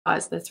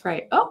Pause. That's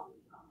right. Oh,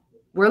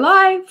 we're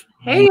live.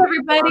 Hey,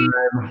 everybody.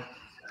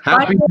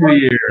 Happy New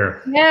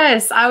Year.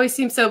 Yes, I always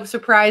seem so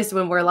surprised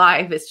when we're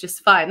live. It's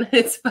just fun.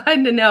 It's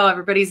fun to know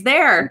everybody's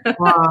there.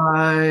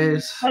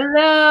 Surprise.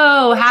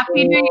 Hello.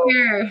 Happy New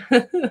Year.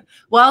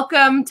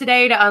 Welcome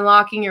today to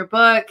Unlocking Your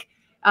Book.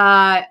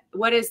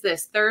 What is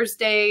this?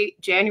 Thursday,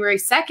 January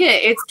 2nd.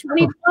 It's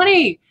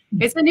 2020.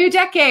 It's a new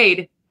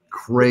decade.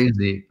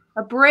 Crazy.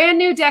 A brand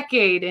new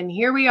decade. And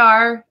here we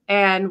are.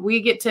 And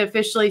we get to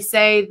officially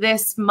say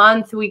this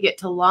month we get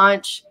to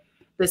launch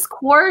this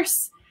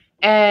course.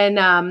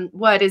 And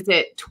what is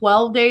it?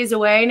 12 days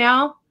away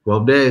now?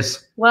 12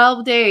 days.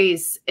 12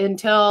 days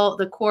until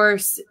the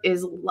course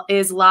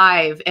is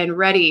live and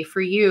ready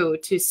for you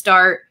to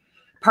start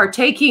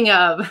partaking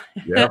of.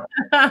 Yep.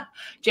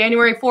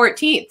 January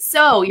 14th.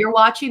 So you're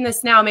watching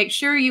this now. Make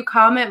sure you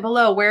comment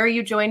below. Where are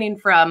you joining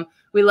from?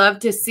 We love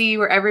to see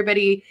where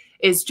everybody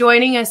is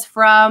joining us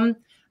from.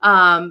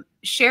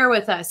 Share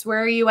with us.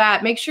 Where are you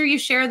at? Make sure you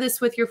share this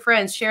with your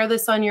friends. Share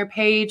this on your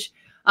page.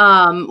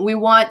 We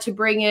want to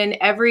bring in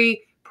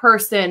every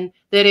person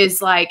that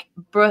is like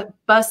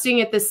busting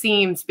at the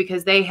seams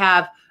because they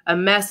have a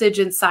message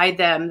inside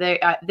them.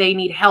 They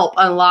need help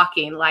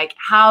unlocking. Like,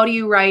 how do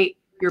you write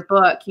your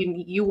book?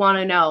 You want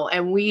to know,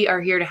 and we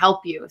are here to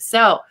help you.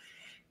 So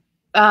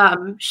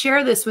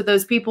share this with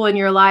those people in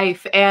your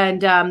life,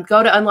 and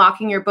go to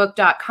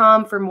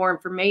unlockingyourbook.com for more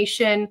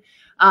information.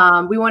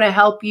 We want to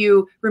help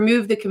you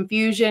remove the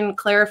confusion,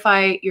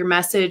 clarify your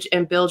message,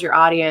 and build your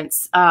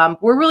audience.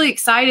 We're really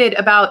excited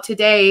about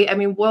today. I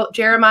mean,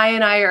 Jeremiah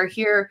and I are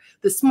here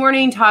this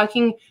morning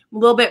talking a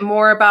little bit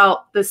more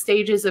about the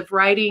stages of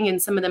writing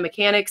and some of the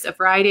mechanics of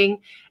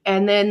writing.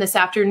 And then this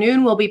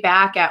afternoon, we'll be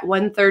back at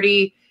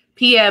 1:30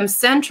 p.m.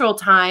 Central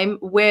Time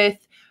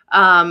with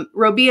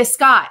Robia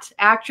Scott,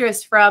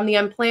 actress from the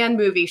Unplanned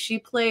movie. She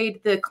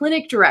played the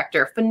clinic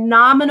director.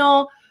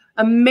 Phenomenal,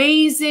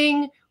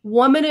 amazing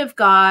woman of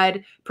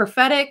God,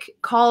 prophetic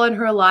call in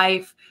her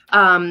life.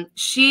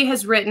 She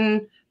has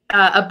written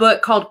a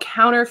book called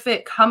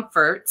Counterfeit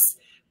Comforts: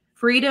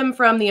 Freedom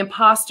from the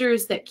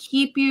Imposters That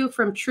Keep You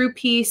from True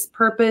Peace,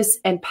 Purpose,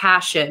 and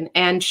Passion.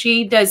 And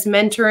she does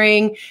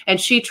mentoring, and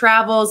she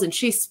travels, and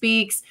she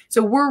speaks.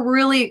 So we're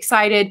really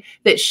excited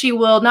that she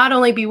will not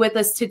only be with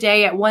us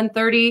today at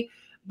 1:30,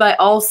 but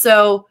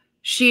also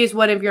she is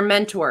one of your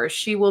mentors.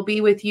 She will be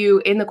with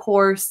you in the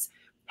course,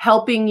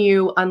 helping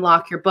you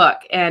unlock your book.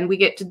 And we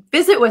get to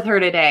visit with her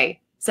today.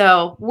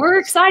 So we're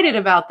excited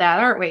about that,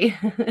 aren't we?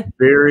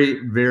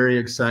 Very, very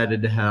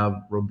excited to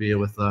have Robia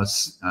with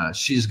us.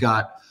 She's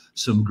got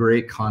some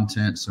great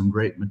content, some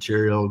great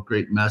material,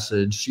 great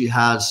message. She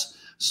has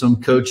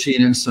some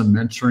coaching and some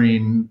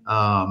mentoring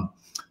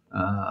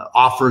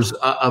offers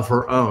of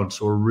her own.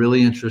 So we're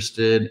really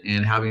interested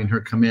in having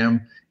her come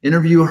in,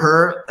 interview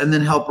her, and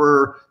then help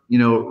her,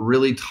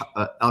 really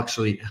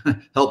actually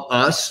help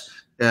us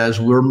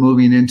as we're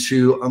moving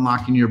into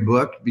unlocking your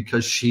book,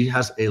 because she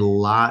has a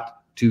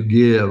lot to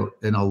give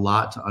and a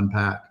lot to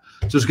unpack.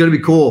 So it's going to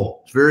be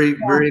cool. It's very,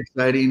 very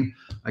exciting.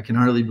 I can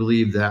hardly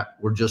believe that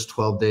we're just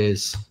 12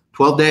 days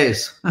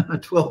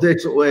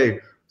away.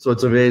 So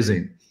it's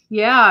amazing.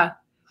 Yeah.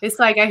 It's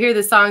like, I hear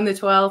the song, the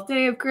 12th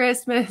day of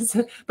Christmas,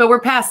 but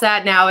we're past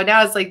that now. And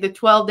now it's like the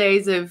 12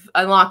 days of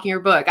unlocking your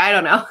book. I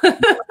don't know.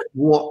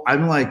 Well,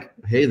 I'm like,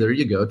 hey, there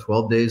you go.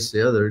 12 days.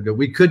 Yeah, there you go.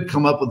 We could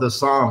come up with a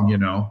song,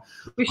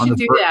 We should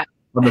do that.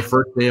 On the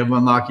first day of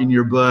unlocking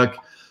your book.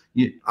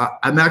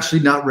 I'm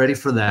actually not ready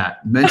for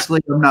that.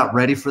 Mentally, I'm not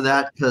ready for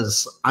that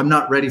because I'm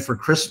not ready for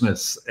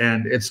Christmas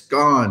and it's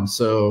gone.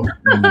 So,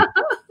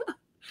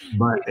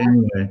 but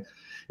anyway,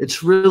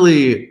 it's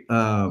really,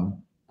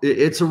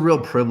 it's a real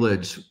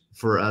privilege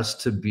for us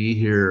to be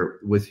here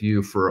with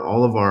you, for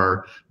all of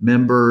our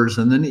members.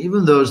 And then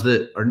even those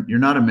that you're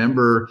not a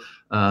member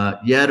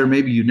yet, or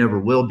maybe you never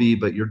will be,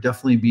 but you're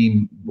definitely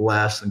being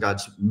blessed and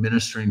God's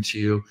ministering to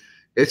you.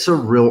 It's a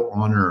real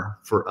honor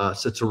for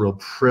us. It's a real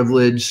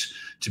privilege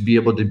to be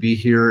able to be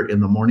here in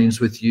the mornings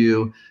with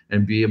you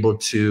and be able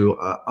to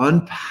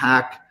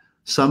unpack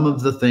some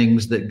of the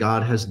things that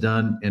God has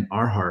done in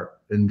our heart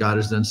and God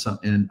has done some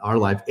in our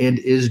life and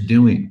is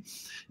doing.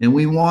 And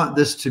we want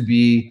this to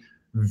be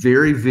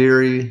very,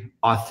 very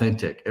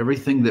authentic.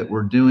 Everything that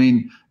we're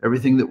doing,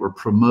 everything that we're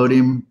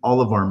promoting,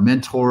 all of our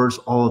mentors,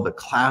 all of the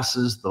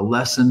classes, the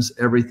lessons,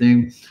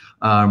 everything.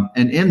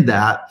 And in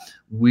that,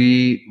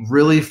 we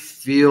really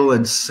feel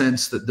and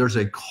sense that there's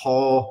a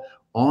call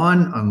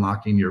on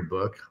unlocking your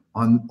book,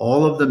 on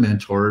all of the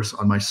mentors,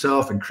 on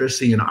myself and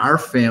Krissy and our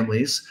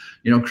families.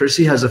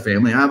 Krissy has a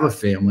family. I have a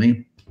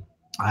family.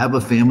 I have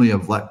a family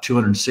of like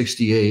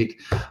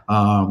 268.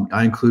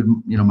 I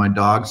include, my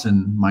dogs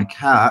and my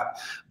cat,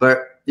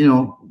 but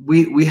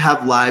we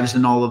have lives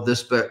in all of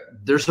this, but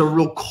there's a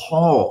real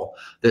call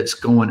that's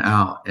going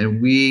out,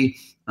 and we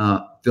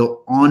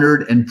feel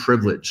honored and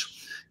privileged.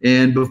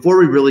 And before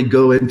we really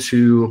go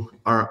into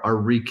our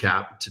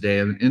recap today,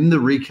 and in the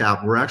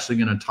recap, we're actually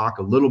going to talk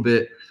a little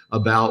bit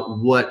about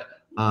what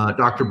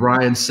Dr.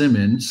 Brian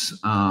Simmons,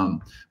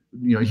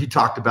 he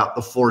talked about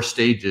the 4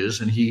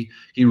 stages, and he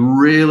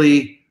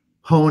really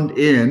honed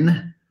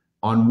in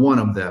on one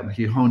of them.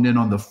 He honed in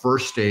on the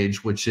first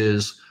stage, which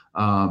is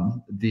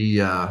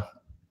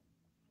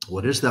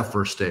what is that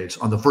first stage?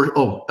 On the first,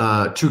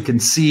 to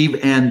conceive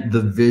and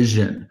the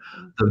vision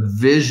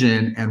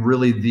and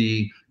really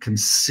the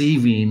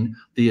conceiving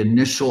the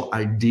initial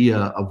idea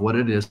of what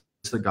it is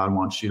that God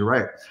wants you to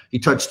write. He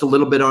touched a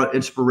little bit on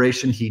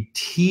inspiration. He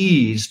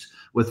teased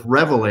with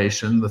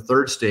revelation, the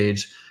third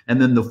stage,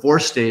 and then the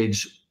fourth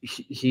stage,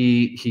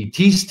 he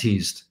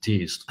teased,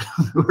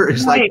 where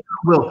he's like,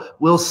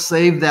 we'll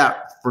save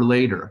that for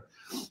later.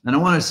 And I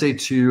want to say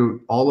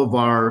to all of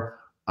our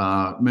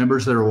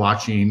members that are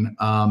watching,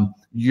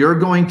 you're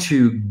going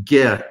to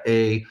get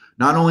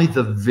not only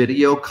the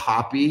video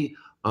copy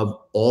of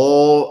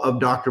all of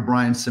Dr.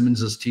 Brian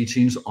Simmons's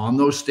teachings on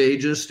those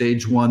stages,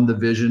 stage 1, the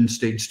vision,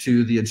 stage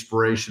 2, the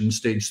inspiration,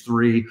 stage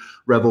 3,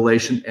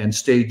 revelation, and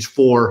stage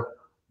 4,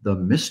 the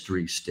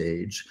mystery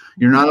stage.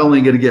 You're not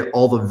only going to get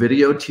all the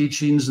video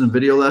teachings and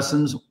video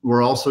lessons,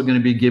 we're also going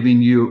to be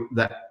giving you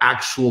the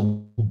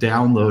actual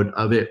download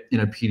of it in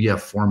a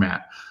PDF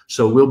format.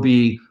 So we'll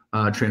be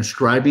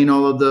transcribing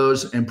all of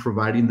those and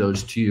providing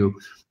those to you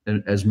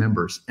as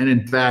members. And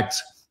in fact,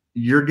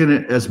 you're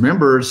going to, as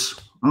members,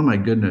 oh my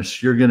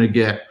goodness, you're going to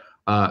get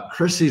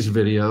Krissy's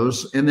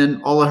videos and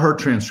then all of her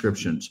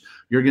transcriptions.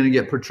 You're going to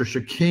get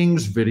Patricia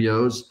King's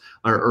videos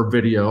or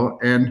video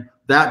and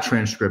that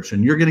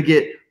transcription. You're going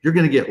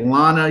to get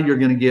Lana, you're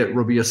going to get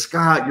Robia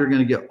Scott, you're going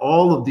to get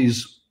all of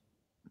these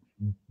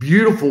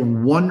beautiful,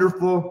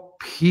 wonderful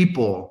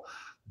people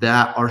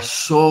that are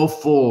so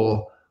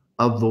full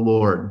of the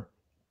Lord.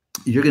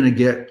 You're going to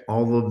get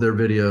all of their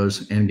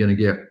videos and going to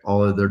get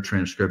all of their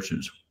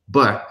transcriptions.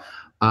 But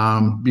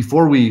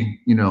before we,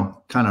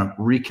 kind of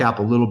recap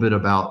a little bit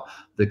about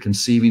the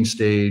conceiving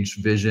stage,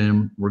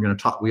 vision, we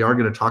are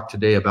going to talk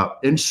today about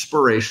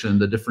inspiration,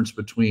 the difference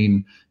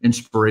between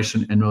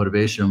inspiration and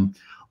motivation.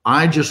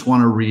 I just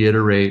want to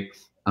reiterate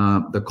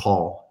the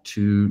call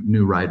to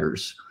new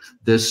writers,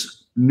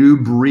 this new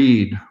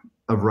breed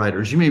of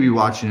writers. You may be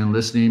watching and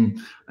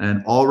listening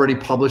and already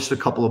published a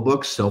couple of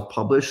books,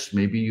 self-published.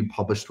 Maybe you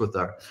published with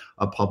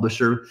a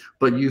publisher,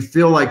 but you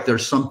feel like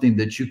there's something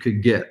that you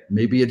could get.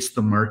 Maybe it's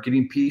the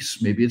marketing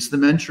piece. Maybe it's the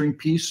mentoring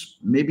piece.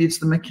 Maybe it's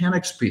the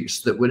mechanics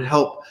piece that would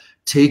help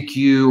take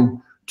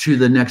you to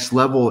the next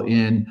level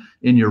in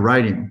your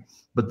writing.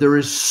 But there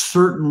is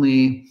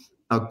certainly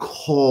a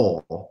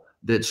call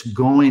that's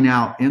going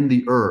out in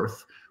the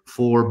earth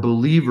for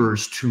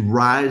believers to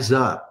rise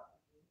up,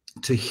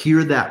 to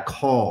hear that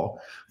call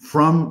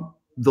from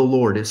the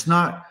Lord. It's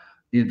not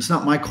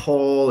my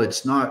call.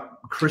 It's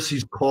not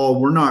Krissy's call.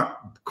 We're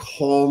not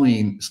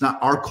calling. It's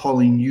not our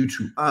calling you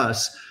to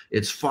us.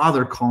 It's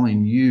Father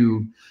calling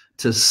you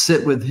to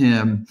sit with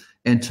him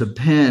and to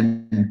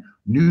pen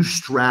new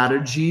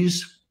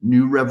strategies,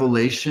 new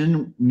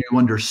revelation, new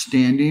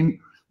understanding,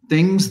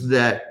 things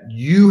that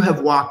you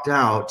have walked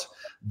out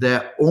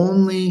that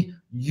only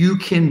you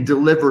can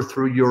deliver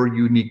through your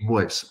unique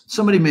voice.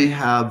 Somebody may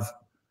have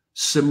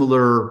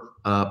similar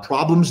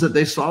problems that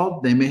they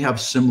solve. They may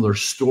have similar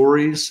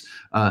stories,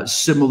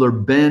 similar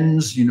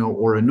bends,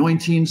 or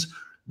anointings,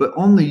 but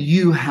only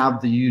you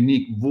have the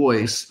unique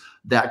voice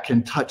that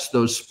can touch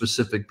those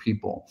specific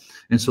people.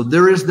 And so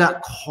there is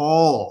that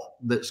call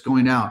that's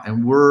going out,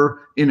 and we're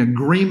in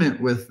agreement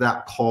with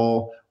that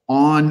call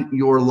on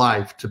your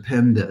life to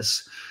pen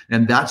this.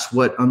 And that's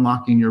what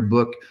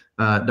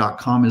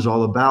unlockingyourbook.com is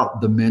all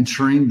about: the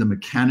mentoring, the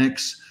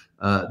mechanics,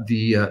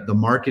 the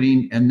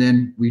marketing. And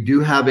then we do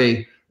have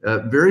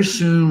very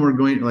soon, we're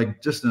going,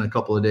 like just in a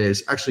couple of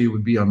days, actually it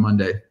would be on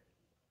Monday,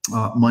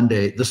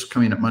 this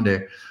coming up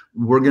Monday,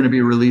 we're going to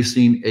be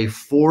releasing a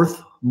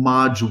 4th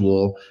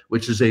module,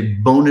 which is a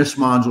bonus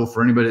module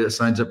for anybody that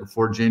signs up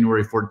before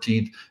January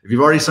 14th. If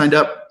you've already signed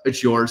up,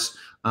 it's yours.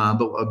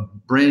 But a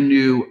brand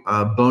new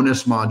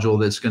bonus module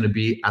that's going to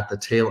be at the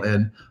tail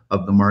end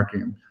of the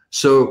marketing.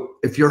 So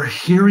if you're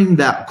hearing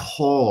that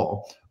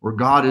call where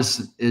God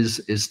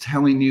is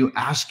telling you,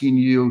 asking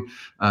you,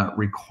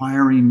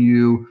 requiring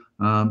you,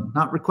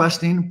 not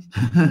requesting,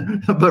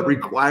 but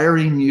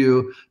requiring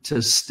you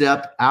to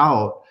step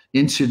out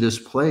into this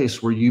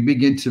place where you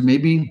begin to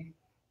maybe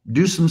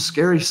do some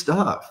scary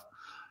stuff,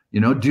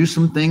 do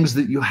some things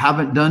that you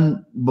haven't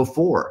done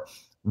before.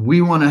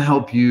 We want to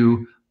help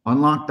you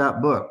unlock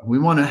that book. We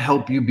want to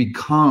help you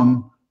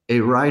become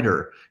a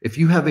writer. If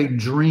you have a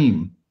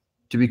dream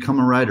to become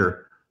a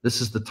writer,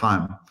 this is the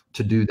time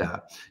to do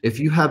that. If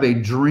you have a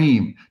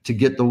dream to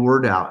get the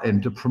word out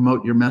and to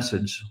promote your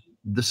message,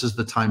 this is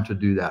the time to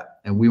do that.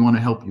 And we want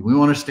to help you. We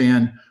want to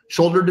stand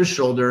shoulder to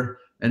shoulder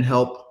and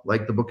help,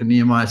 like the book of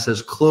Nehemiah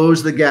says,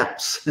 close the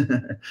gaps,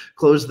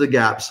 close the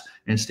gaps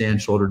and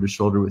stand shoulder to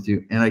shoulder with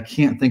you. And I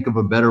can't think of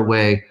a better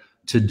way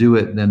to do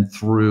it than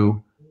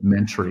through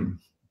mentoring.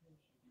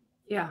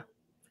 Yeah,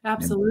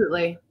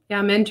 absolutely.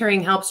 Yeah,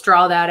 mentoring helps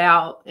draw that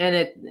out, and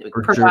it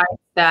provides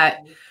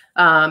that.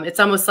 It's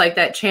almost like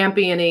that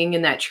championing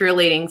and that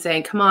cheerleading,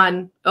 saying, "Come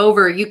on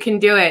over, you can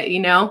do it."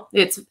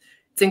 It's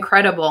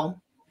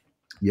incredible.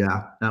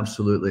 Yeah,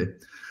 absolutely.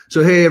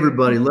 So, hey,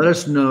 everybody, let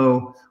us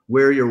know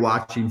where you're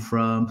watching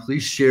from.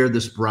 Please share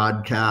this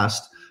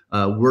broadcast.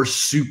 We're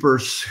super,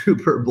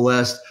 super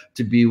blessed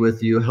to be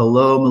with you.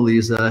 Hello,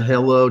 Melisa.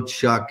 Hello,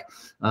 Chuck.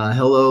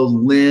 Hello,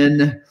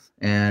 Lynn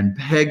and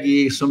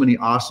Peggy. So many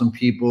awesome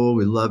people.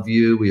 We love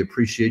you. We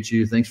appreciate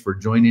you. Thanks for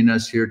joining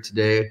us here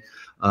today.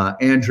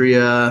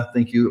 Andrea,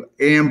 thank you.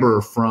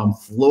 Amber from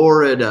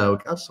Florida.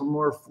 We got some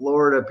more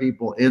Florida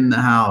people in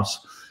the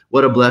house.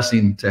 What a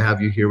blessing to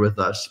have you here with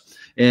us.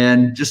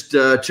 And just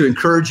to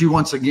encourage you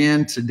once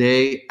again,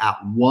 today at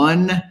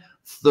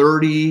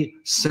 1:30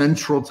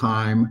 Central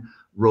Time,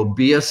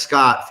 Robia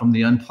Scott from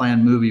the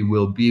Unplanned Movie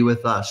will be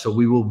with us. So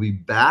we will be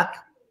back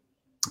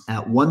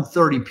at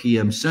 1:30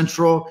 p.m.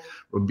 Central.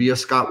 Robia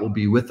Scott will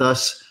be with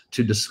us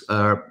to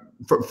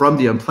from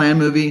the Unplanned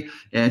Movie,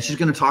 and she's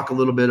going to talk a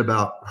little bit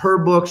about her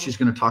book. She's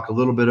going to talk a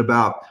little bit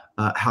about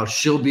how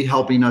she'll be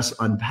helping us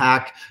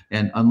unpack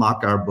and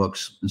unlock our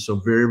books. And so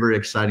very, very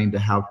exciting to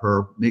have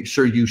her. Make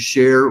sure you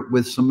share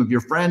with some of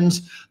your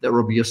friends that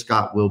Robia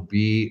Scott will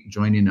be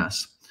joining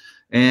us.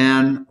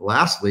 And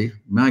lastly,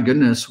 my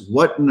goodness,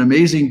 what an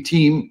amazing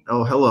team.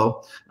 Oh,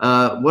 hello.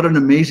 What an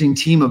amazing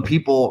team of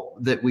people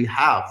that we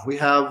have. We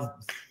have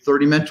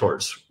 30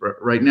 mentors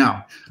right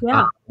now.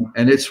 Yeah.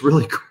 And it's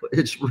really cool.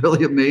 It's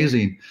really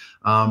amazing.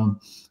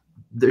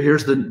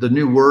 Here's the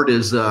new word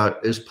is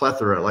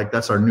plethora. Like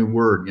that's our new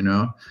word, you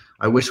know.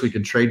 I wish we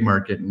could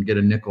trademark it and get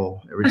a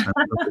nickel every time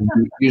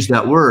we use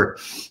that word.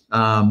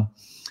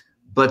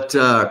 But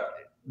the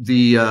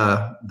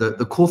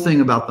cool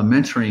thing about the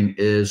mentoring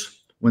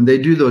is when they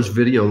do those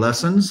video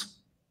lessons,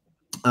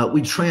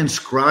 we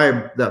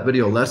transcribe that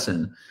video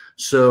lesson.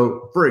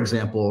 So for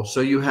example, so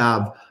you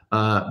have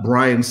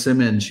Brian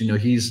Simmons, you know,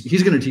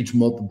 he's going to teach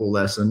multiple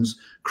lessons.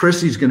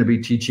 Krissy's going to be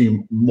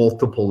teaching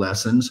multiple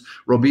lessons.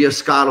 Robia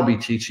Scott will be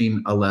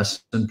teaching a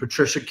lesson.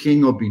 Patricia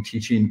King will be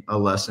teaching a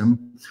lesson.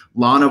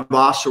 Lana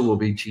Vosser will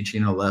be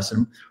teaching a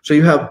lesson. So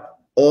you have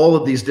all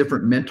of these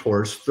different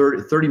mentors,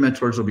 30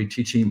 mentors will be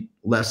teaching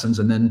lessons,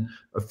 and then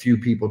a few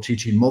people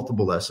teaching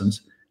multiple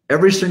lessons.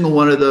 Every single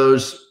one of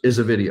those is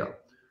a video.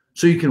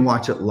 So you can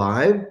watch it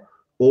live,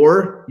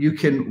 or you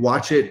can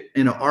watch it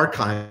in an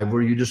archive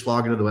where you just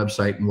log into the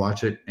website and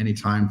watch it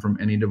anytime from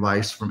any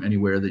device, from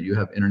anywhere that you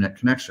have internet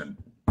connection.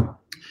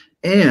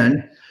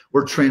 And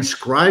we're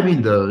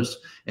transcribing those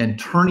and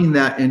turning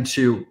that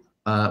into,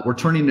 we're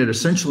turning it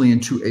essentially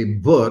into a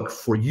book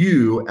for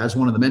you as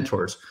one of the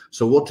mentors.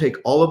 So we'll take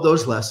all of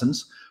those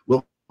lessons,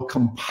 we'll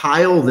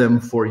compile them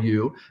for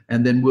you,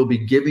 and then we'll be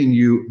giving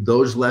you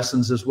those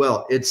lessons as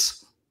well.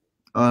 It's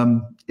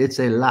a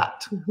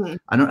lot. Mm-hmm.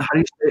 I don't know, how do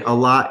you say a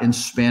lot in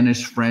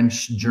Spanish,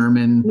 French,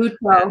 German,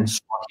 and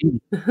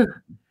Swahili?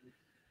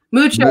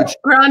 Mucho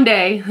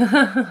grande.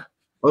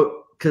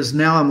 Oh, because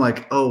now I'm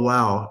like, oh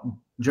wow,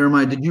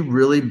 Jeremiah, did you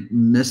really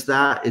miss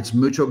that? It's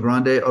mucho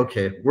grande.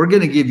 Okay, we're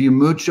gonna give you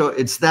mucho.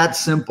 It's that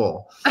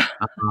simple.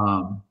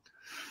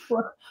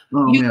 You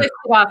listed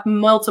off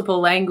multiple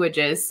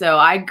languages, so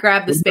I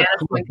grabbed the Spanish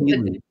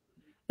one.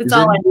 It's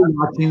all anybody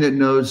watching that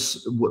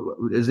knows?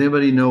 Does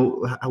anybody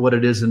know what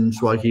it is in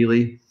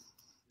Swahili?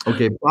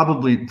 Okay,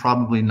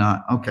 probably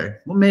not. Okay,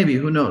 well maybe,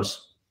 who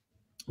knows?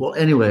 Well,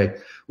 anyway,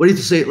 what do you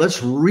say?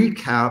 Let's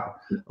recap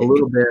a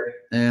little bit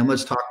and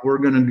let's talk. We're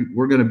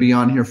gonna be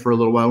on here for a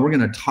little while. We're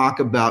gonna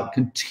talk about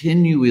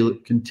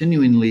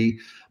continuingly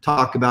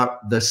talk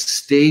about the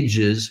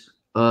stages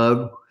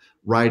of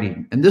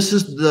writing, and this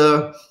is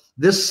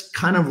this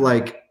kind of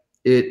like.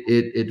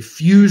 It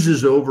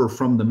fuses over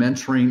from the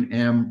mentoring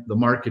and the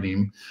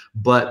marketing,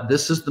 but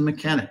this is the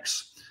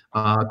mechanics.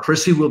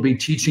 Krissy will be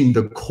teaching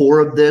the core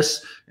of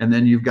this, and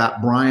then you've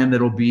got Brian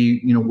that'll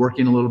be, you know,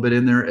 working a little bit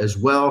in there as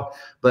well.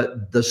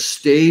 But the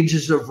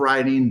stages of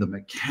writing, the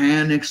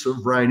mechanics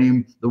of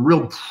writing, the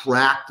real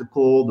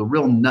practical, the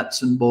real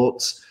nuts and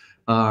bolts.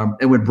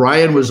 And when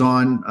Brian was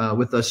on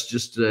with us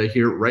just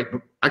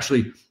here,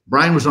 actually,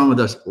 Brian was on with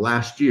us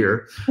last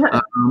year.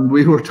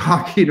 We were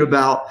talking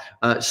about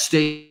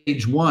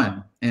stage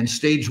one, and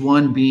stage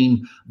one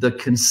being the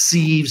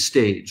conceive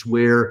stage,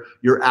 where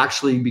you're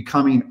actually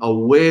becoming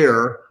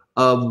aware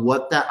of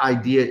what that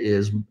idea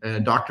is.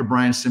 And Dr.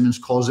 Brian Simmons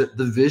calls it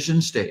the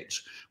vision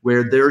stage,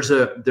 where there's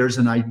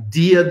an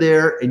idea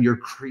there and you're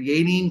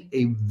creating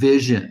a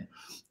vision.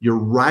 You're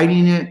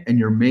writing it and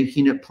you're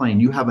making it plain.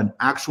 You have an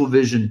actual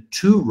vision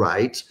to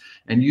write,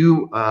 and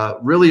you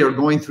really are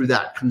going through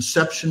that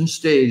conception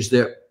stage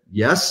that,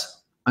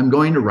 yes, I'm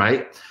going to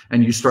write,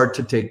 and you start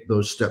to take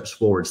those steps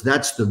forwards.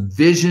 That's the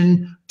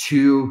vision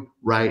to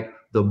write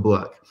the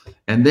book.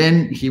 And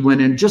then he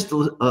went in just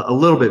a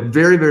little bit,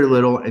 very, very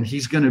little, and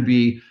he's going to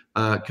be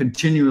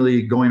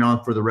continually going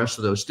on for the rest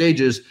of those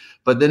stages.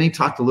 But then he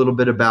talked a little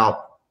bit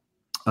about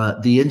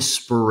the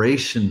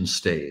inspiration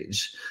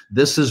stage.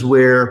 This is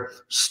where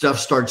stuff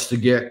starts to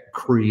get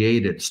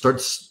created,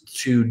 starts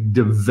to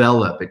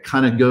develop. It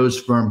kind of goes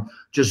from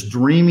just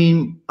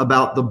dreaming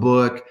about the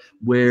book,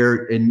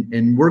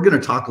 and we're going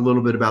to talk a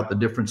little bit about the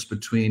difference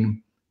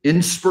between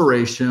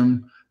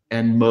inspiration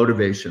and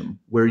motivation,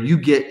 where you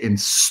get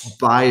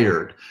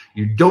inspired.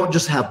 You don't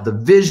just have the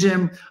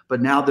vision,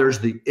 but now there's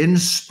the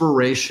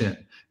inspiration.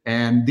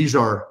 And these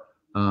are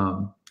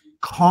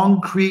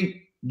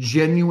concrete,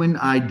 genuine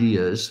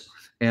ideas.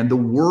 And the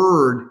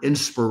word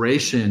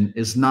inspiration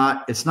is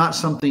not, it's not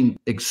something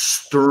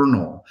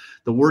external.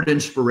 The word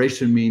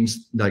inspiration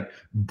means like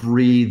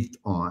breathed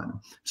on.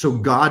 So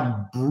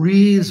God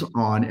breathes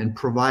on and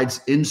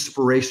provides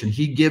inspiration.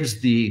 He gives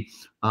the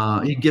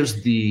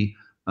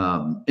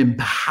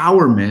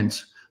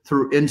empowerment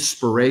through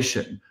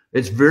inspiration.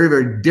 It's very,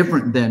 very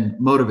different than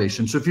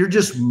motivation. So if you're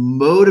just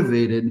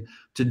motivated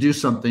to do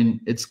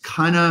something, it's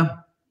kind of,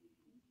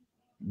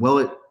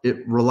 well,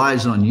 it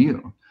relies on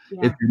you.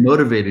 Yeah. If you're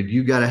motivated,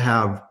 you got to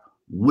have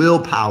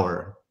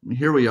willpower.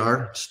 Here we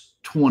are, it's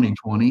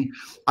 2020.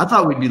 I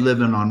thought we'd be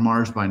living on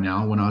Mars by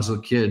now when I was a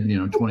kid,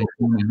 2020.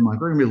 I'm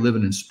like, we're going to be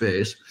living in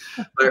space.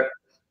 But,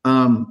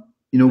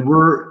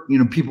 we're,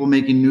 people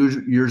making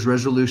New Year's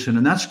resolution,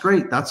 and that's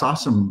great. That's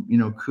awesome.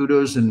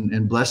 Kudos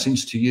and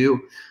blessings to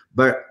you.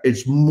 But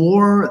it's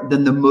more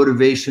than the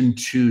motivation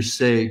to,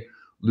 say,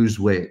 lose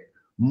weight,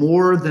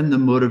 more than the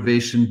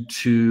motivation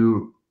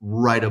to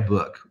write a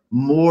book,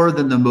 more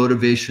than the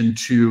motivation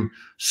to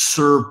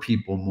serve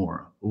people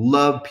more,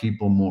 love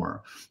people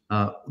more,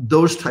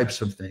 those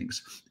types of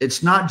things.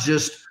 It's not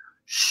just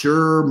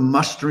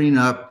mustering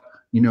up,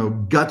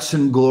 guts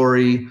and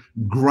glory,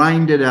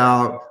 grind it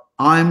out.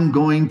 I'm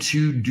going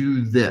to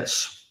do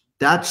this.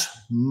 That's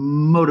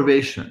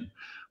motivation.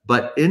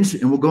 But and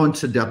we'll go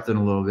into depth in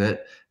a little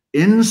bit.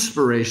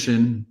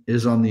 Inspiration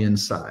is on the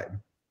inside,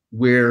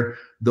 where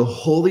the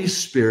Holy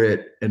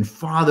Spirit and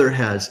Father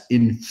has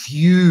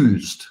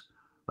infused.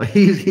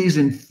 He's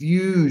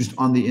infused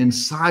on the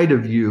inside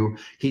of you.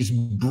 He's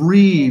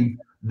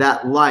breathed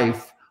that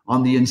life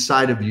on the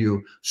inside of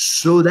you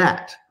so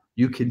that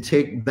you can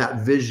take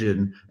that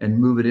vision and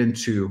move it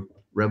into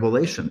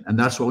revelation. And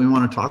that's what we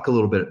want to talk a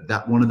little bit,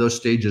 that one of those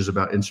stages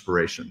about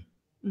inspiration.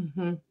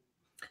 Mm-hmm.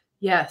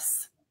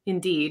 Yes,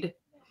 indeed.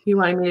 You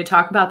wanting me to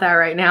talk about that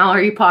right now?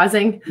 Are you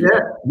pausing? Yeah.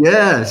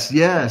 Yes.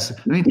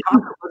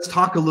 Let's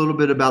talk a little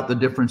bit about the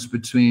difference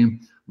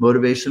between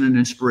motivation and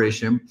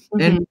inspiration.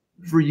 Mm-hmm. And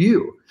for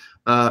you,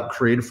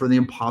 created for the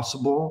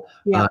impossible,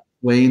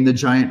 weighing the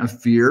giant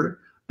of fear.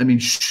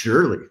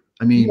 Surely.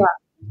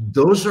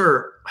 Those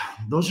are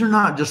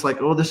not just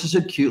like, oh, this is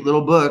a cute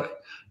little book.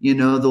 The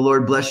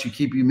Lord bless you,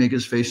 keep you, make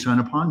his face shine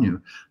upon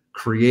you.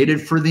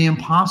 Created for the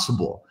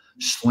impossible,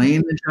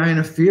 slaying the giant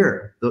of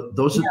fear.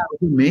 Those are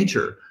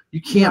major.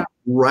 You can't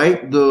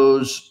write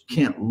those,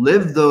 can't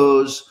live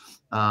those.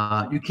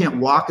 You can't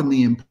walk in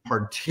the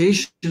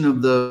impartation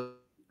of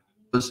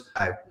those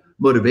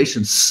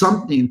motivations,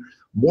 something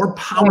more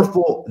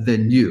powerful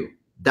than you.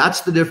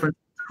 That's the difference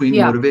between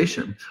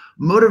motivation.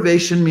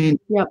 Motivation means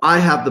I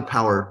have the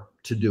power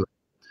to do it.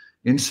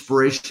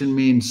 Inspiration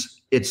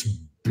means it's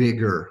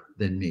bigger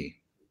than me.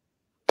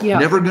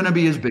 Never going to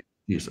be as big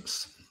as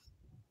Jesus.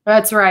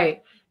 That's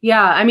right.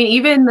 Yeah.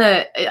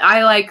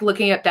 I like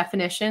looking at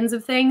definitions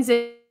of things,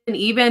 and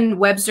even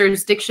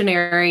Webster's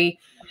dictionary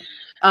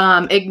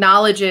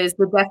acknowledges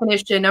the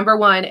definition. Number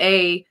one,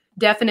 a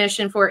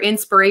definition for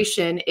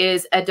inspiration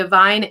is a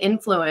divine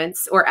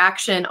influence or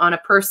action on a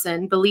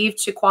person believed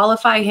to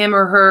qualify him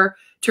or her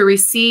to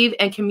receive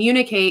and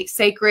communicate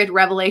sacred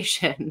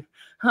revelation.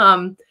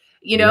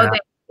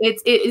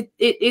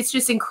 It's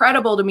just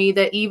incredible to me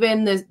that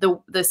even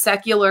the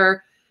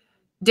secular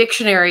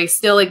dictionary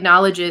still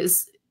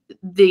acknowledges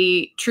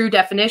the true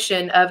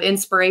definition of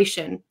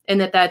inspiration, and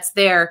that's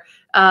there.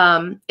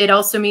 It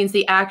also means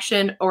the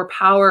action or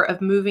power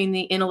of moving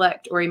the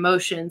intellect or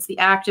emotions, the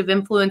act of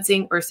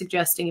influencing or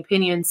suggesting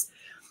opinions.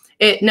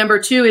 Number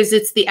two is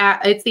it's the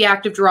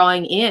act of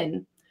drawing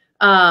in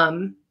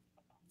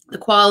the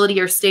quality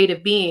or state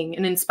of being,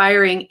 an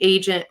inspiring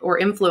agent or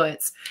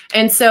influence.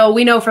 And so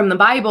we know from the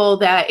Bible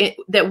that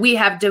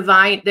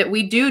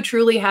we do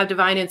truly have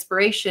divine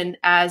inspiration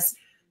as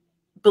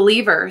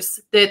believers,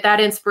 that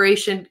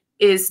inspiration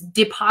is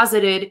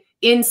deposited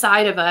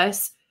inside of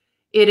us.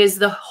 It is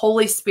the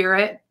Holy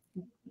Spirit,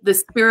 the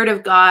Spirit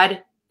of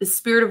God, the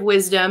Spirit of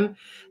wisdom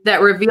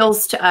that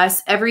reveals to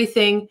us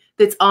everything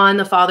that's on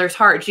the Father's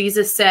heart.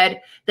 Jesus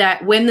said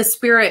that when the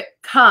Spirit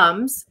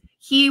comes,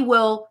 he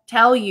will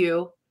tell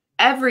you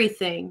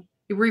everything,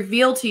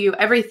 reveal to you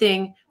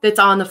everything that's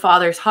on the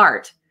Father's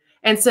heart.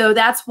 And so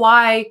that's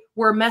why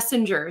we're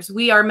messengers.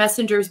 We are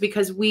messengers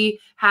because we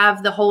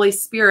have the Holy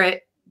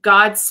Spirit,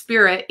 God's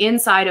Spirit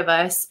inside of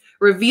us,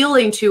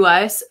 revealing to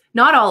us,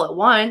 not all at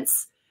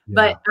once,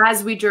 but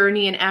as we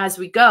journey and as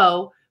we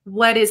go,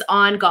 what is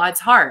on God's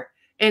heart.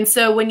 And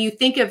so when you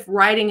think of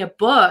writing a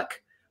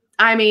book,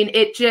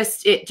 it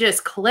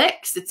just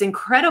clicks. It's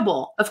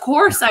incredible. Of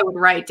course, I would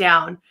write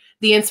down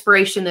the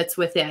inspiration that's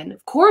within.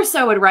 Of course,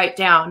 I would write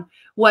down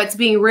what's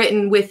being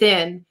written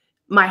within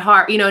my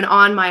heart, and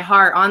on my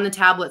heart, on the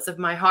tablets of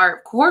my heart.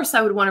 Of course,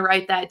 I would want to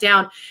write that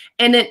down.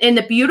 And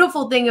the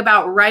beautiful thing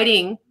about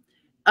writing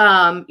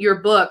your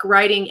book,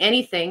 writing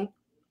anything,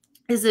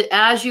 is that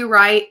as you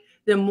write,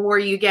 the more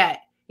you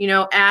get.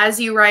 As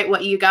you write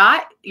what you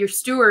got, you're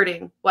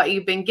stewarding what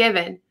you've been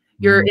given.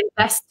 You're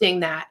investing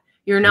that.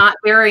 You're not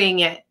burying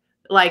it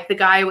like the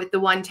guy with the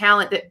one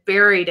talent that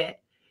buried it.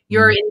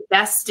 You're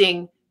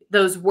investing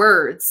those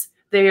words.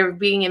 They are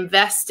being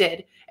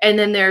invested. And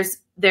then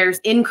there's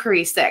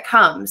increase that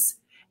comes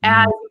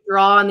as you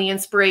draw on the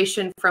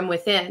inspiration from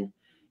within,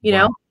 you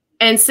know?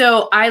 And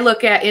so I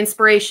look at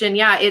inspiration.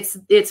 Yeah,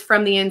 it's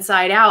from the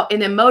inside out.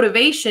 And then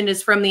motivation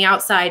is from the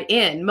outside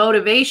in.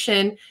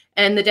 Motivation,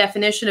 and the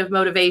definition of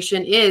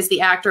motivation is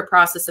the act or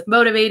process of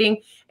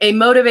motivating, a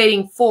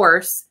motivating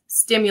force,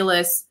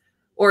 stimulus,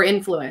 or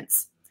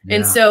influence. Yeah.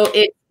 And so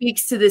it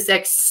speaks to this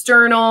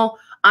external,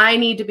 I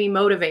need to be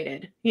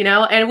motivated, you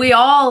know, and we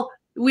all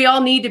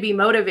need to be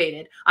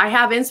motivated. I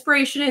have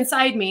inspiration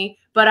inside me,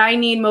 but I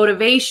need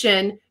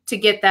motivation to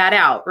get that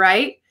out.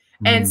 Right.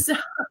 And so,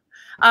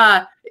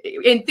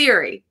 in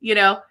theory, you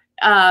know,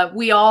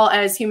 we all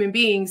as human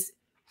beings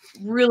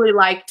really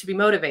like to be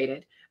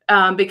motivated,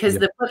 because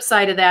the flip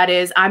side of that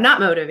is I'm not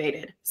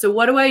motivated. So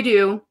what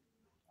do?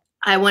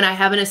 When I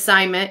have an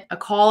assignment, a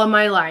call in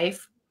my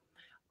life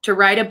to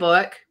write a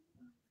book,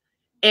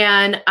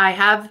 and I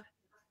have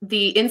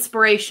the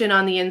inspiration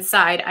on the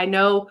inside, I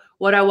know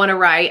what I want to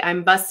write.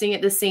 I'm busting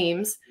at the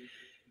seams.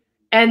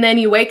 And then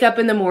you wake up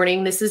in the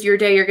morning, this is your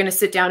day, you're going to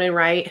sit down and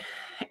write,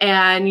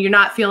 and you're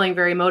not feeling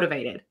very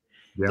motivated.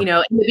 Yep. You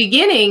know, in the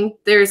beginning,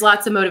 there's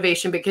lots of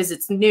motivation because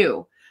it's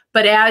new.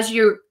 But as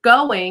you're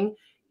going,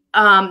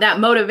 that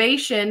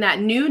motivation, that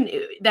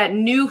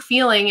new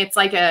feeling, it's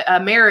like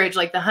a marriage,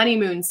 like the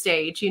honeymoon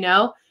stage, you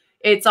know,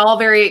 it's all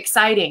very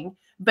exciting.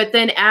 But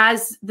then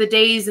as the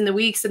days and the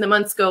weeks and the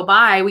months go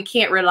by, we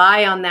can't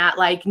rely on that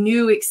like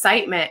new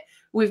excitement.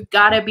 We've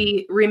got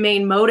to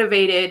remain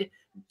motivated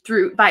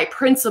by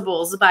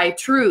principles, by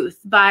truth,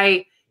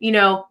 by, you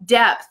know,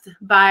 depth,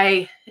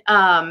 by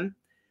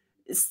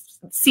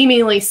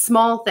seemingly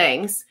small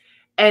things.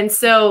 And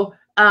so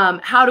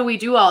how do we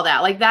do all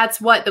that? Like,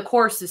 that's what the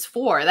course is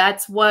for.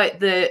 That's what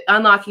the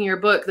Unlocking Your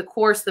Book, the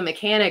course, the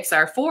mechanics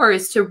are for,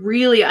 is to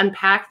really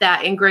unpack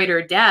that in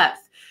greater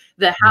depth,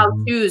 the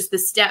how-tos, the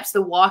steps,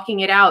 the walking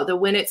it out, the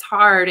when it's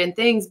hard and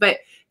things. But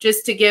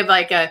just to give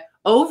like a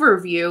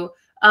overview,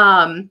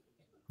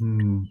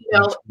 you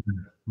know,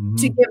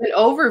 to give an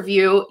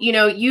overview, you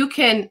know,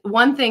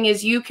 one thing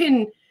is you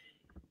can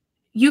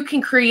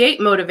create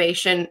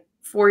motivation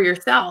for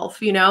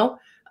yourself, you know,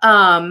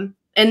 and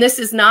this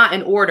is not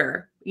in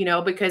order, you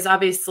know, because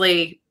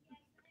obviously,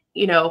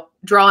 you know,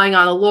 drawing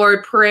on the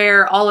Lord,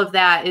 prayer, all of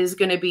that is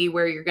going to be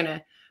where you're going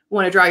to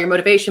want to draw your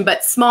motivation.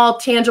 But small,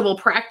 tangible,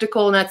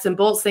 practical nuts and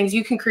bolts things,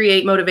 you can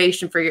create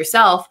motivation for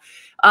yourself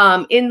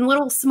in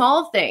little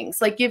small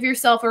things, like give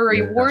yourself a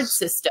reward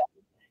system.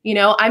 You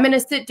know, I'm going to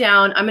sit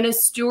down, I'm going to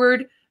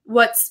steward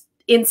what's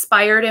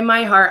inspired in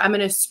my heart. I'm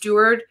going to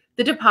steward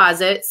the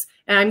deposits,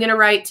 and I'm going to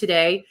write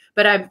today,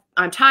 but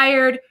I'm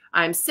tired.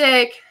 I'm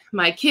sick.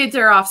 My kids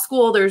are off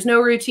school. There's no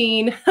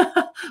routine.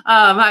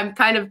 I'm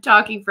kind of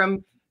talking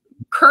from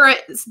current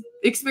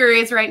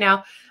experience right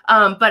now.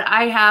 But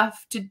I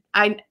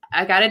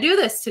got to do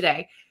this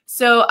today.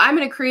 So I'm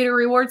going to create a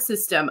reward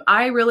system.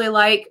 I really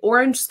like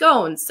orange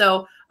scones.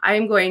 So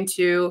I'm going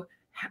to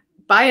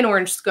buy an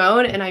orange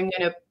scone, and I'm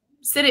going to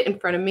sit it in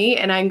front of me,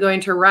 and I'm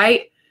going to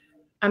write.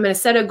 I'm going to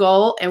set a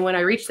goal. And when I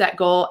reach that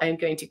goal, I'm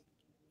going to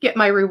get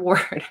my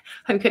reward.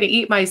 I'm going to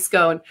eat my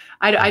scone.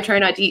 I try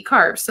not to eat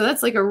carbs. So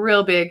that's like a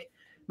real big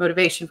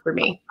motivation for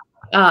me.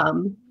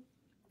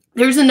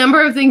 There's a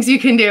number of things you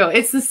can do.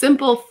 It's the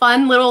simple,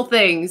 fun little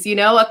things, you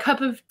know, a cup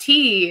of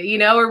tea, you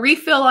know, a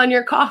refill on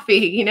your coffee,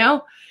 you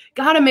know,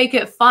 got to make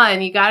it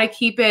fun. You got to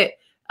keep it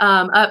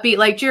upbeat.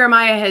 Like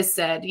Jeremiah has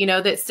said, you know,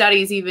 that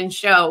studies even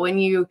show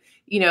when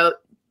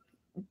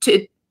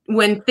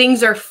when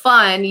things are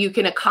fun, you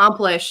can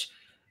accomplish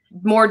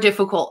more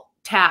difficult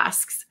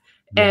tasks.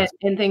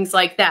 And things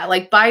like that.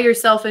 Like buy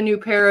yourself a new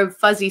pair of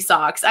fuzzy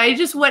socks.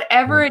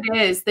 Whatever it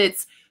is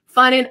that's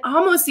fun and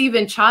almost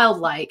even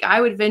childlike.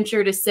 I would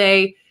venture to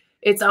say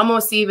it's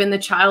almost even the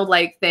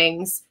childlike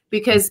things,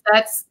 because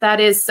that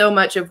is so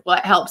much of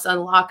what helps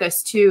unlock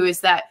us too, is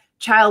that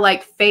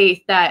childlike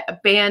faith, that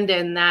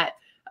abandon, that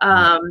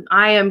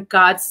I am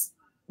God's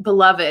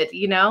beloved,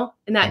 you know,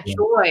 and that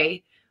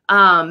joy.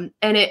 And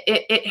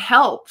it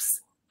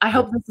helps. I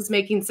hope this is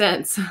making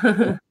sense.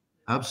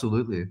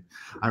 Absolutely.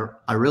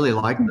 I really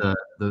like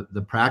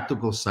the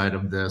practical side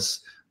of this.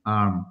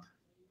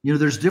 You know,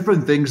 there's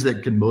different things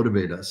that can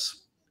motivate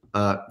us.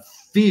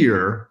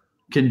 Fear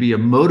can be a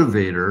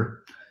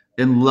motivator,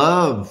 and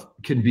love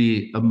can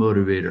be a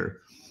motivator.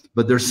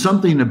 But there's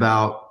something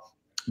about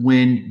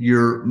when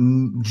you're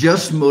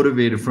just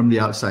motivated from the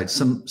outside.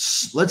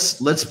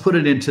 Let's put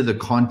it into the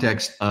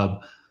context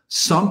of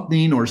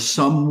something or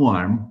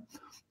someone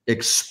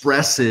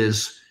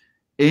expresses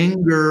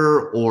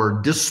anger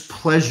or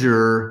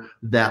displeasure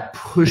that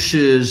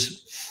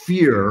pushes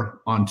fear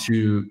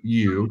onto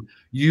you.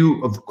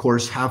 You, of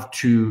course, have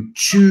to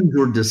choose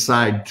or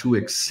decide to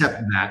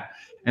accept that,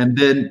 and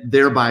then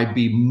thereby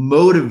be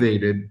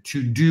motivated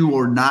to do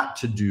or not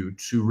to do,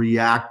 to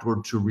react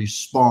or to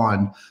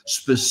respond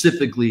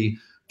specifically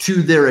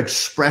to their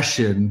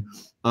expression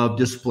of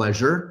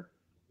displeasure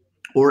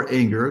or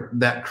anger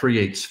that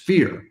creates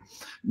fear.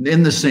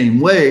 In the same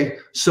way,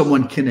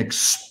 someone can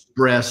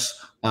express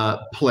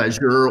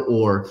pleasure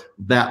or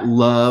that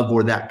love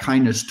or that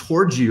kindness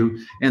towards you.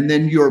 And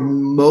then you're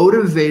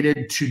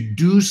motivated to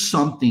do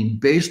something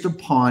based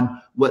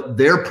upon what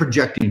they're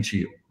projecting to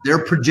you.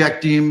 They're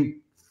projecting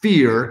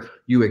fear.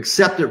 You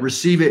accept it,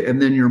 receive it,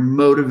 and then you're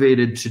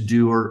motivated to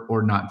do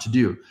or not to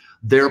do.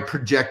 They're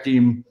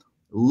projecting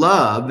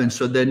love. And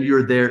so then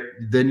you're there,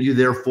 then you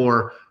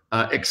therefore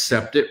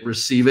accept it,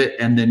 receive it,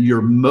 and then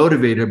you're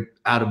motivated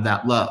out of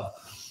that love.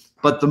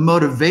 But the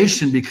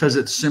motivation, because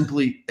it's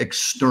simply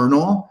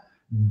external,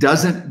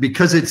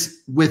 because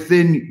it's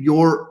within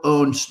your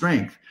own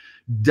strength,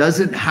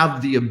 doesn't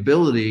have the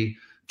ability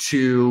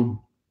to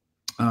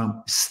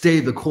stay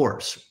the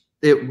course.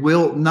 It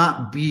will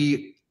not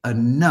be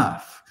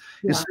enough.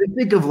 Yeah. So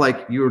think of,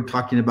 like you were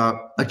talking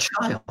about, a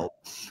child.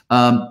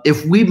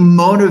 If we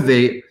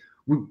motivate,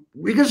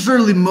 we can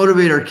certainly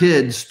motivate our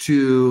kids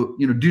to,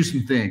 do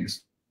some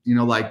things.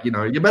 Like,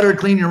 you better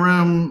clean your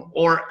room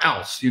or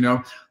else,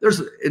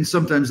 and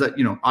sometimes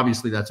that,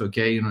 obviously that's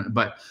okay,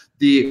 but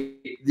the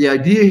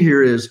idea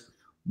here is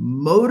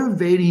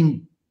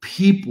motivating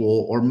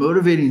people or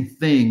motivating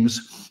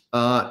things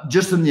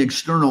just in the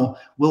external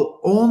will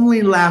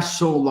only last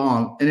so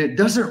long, and it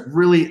doesn't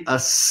really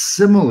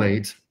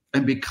assimilate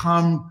and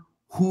become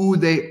who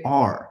they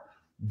are.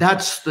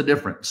 That's the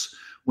difference.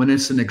 When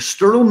it's an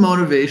external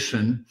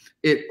motivation,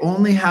 it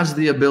only has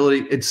the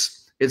ability,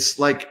 it's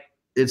like,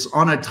 it's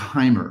on a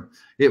timer.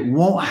 It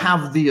won't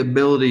have the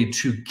ability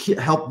to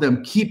help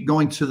them keep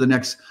going to the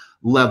next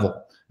level.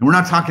 And we're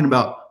not talking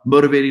about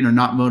motivating or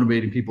not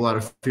motivating people out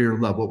of fear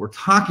of love. What we're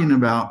talking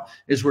about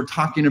is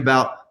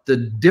the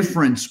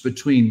difference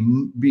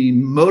between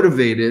being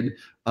motivated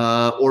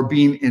or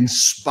being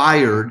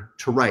inspired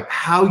to write,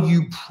 how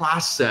you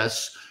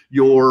process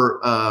your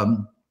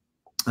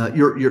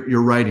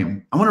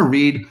writing. I want to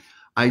read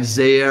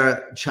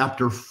Isaiah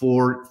chapter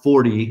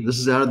 40. This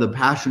is out of the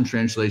Passion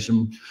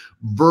Translation,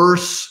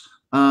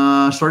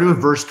 starting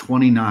with verse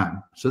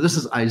 29. So this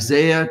is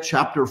Isaiah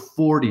chapter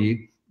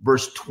 40,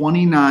 verse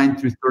 29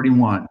 through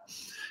 31.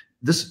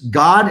 This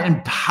God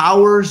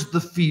empowers the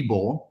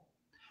feeble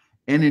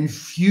and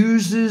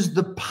infuses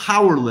the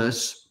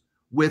powerless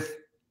with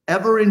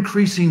ever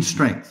increasing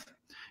strength.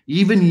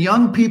 Even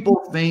young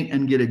people faint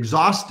and get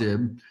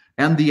exhausted,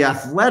 and the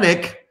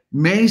athletic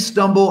may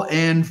stumble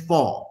and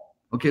fall.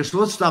 Okay, so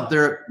let's stop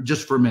there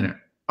just for a minute.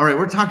 All right,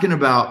 we're talking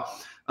about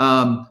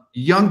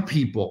young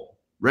people,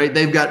 right?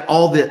 They've got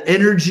all the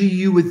energy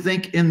you would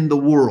think in the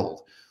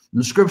world. And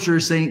the scripture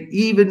is saying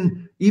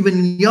even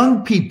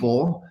young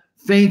people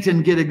faint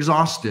and get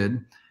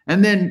exhausted.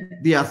 And then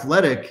the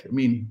athletic,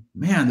 man,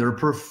 they're a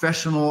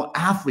professional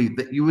athlete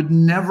that you would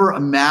never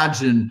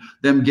imagine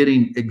them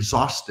getting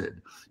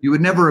exhausted. You would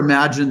never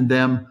imagine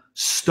them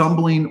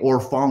stumbling or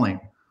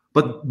falling.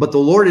 But the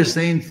Lord is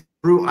saying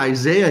through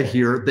Isaiah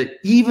here that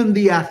even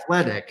the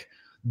athletic,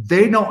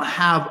 they don't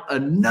have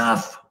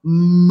enough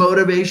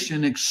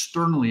motivation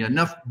externally,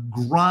 enough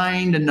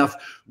grind, enough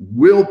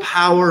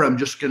willpower. I'm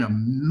just going to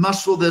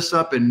muscle this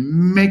up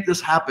and make this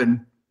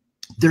happen.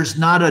 There's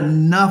not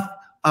enough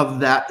of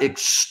that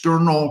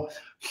external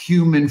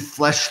human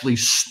fleshly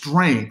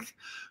strength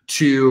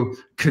to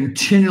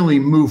continually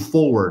move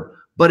forward.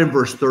 But in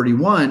verse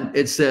 31,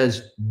 it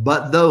says,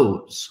 but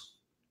those.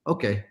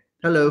 Okay,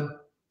 hello.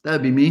 That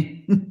would be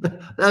me.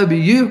 That would be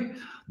you.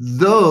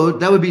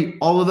 That would be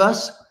all of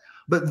us.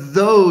 But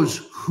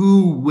those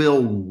who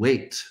will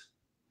wait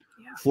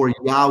for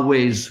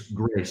Yahweh's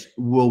grace,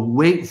 will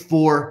wait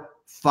for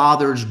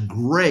Father's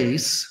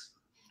grace,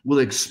 will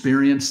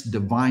experience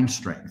divine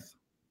strength.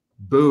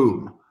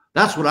 Boom.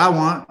 That's what I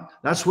want.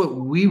 That's what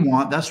we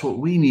want. That's what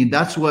we need.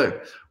 That's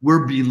what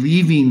we're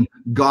believing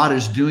God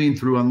is doing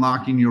through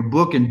Unlocking Your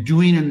Book and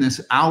doing in this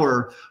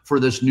hour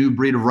for this new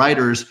breed of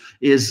writers,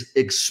 is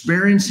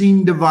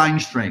experiencing divine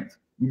strength.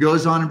 It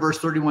goes on in verse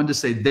 31 to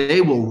say,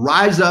 they will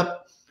rise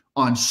up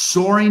on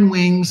soaring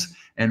wings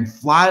and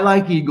fly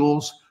like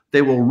eagles.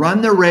 They will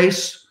run their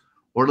race,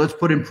 or let's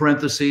put in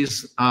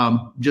parentheses,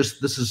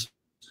 this is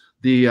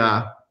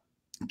the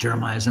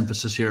Jeremiah's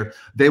emphasis here.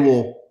 They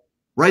will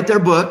write their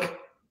book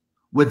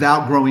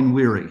without growing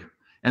weary,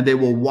 and they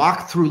will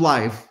walk through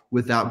life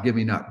without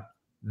giving up.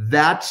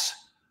 That's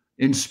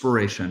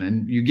inspiration.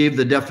 And you gave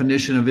the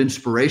definition of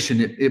inspiration.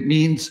 It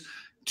means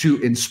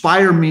to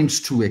inspire, means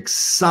to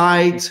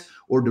excite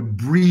or to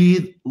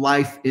breathe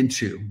life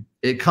into.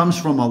 It comes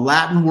from a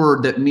Latin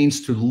word that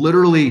means to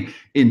literally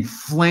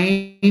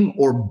inflame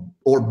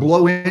or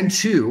blow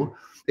into.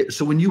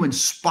 So when you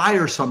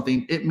inspire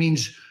something, it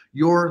means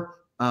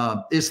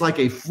it's like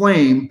a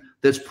flame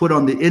that's put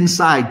on the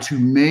inside to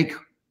make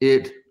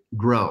it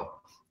grow.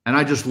 And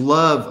I just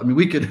love,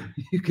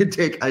 you could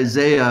take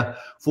Isaiah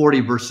 40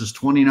 verses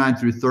 29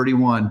 through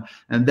 31,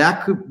 and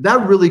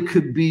that really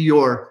could be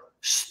your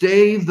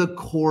stay the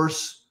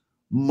course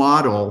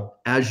model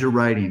as you're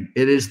writing.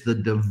 It is the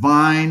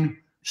divine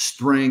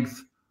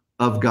strength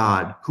of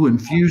God who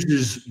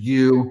infuses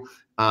you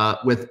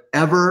with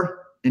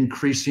ever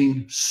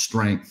increasing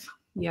strength.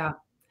 Yeah.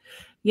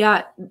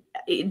 Yeah.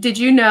 Did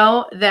you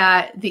know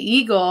that the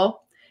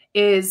eagle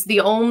is the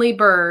only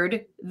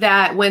bird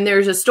that when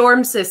there's a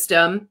storm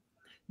system,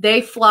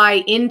 they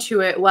fly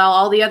into it while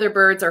all the other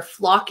birds are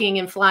flocking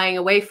and flying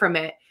away from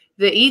it.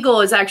 The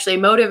eagle is actually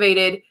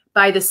motivated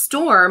by the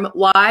storm.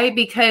 Why?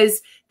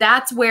 Because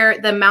that's where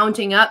the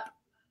mounting up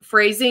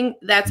phrasing,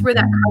 that's where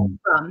that comes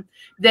from.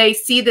 They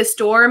see the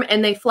storm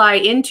and they fly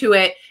into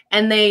it,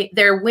 and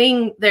their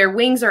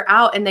wings are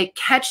out, and they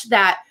catch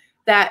that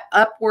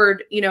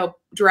upward,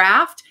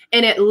 draft,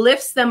 and it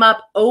lifts them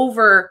up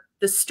over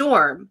the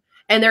storm,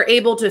 and they're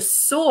able to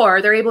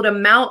soar. They're able to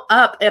mount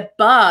up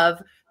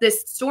above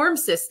this storm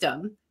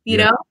system, you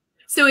know?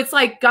 So it's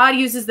like God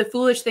uses the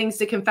foolish things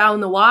to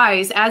confound the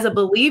wise. As a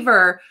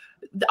believer,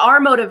 our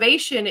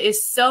motivation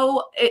is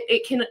so,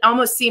 it can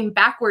almost seem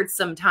backwards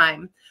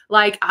sometime.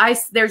 Like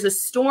there's a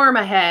storm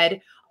ahead.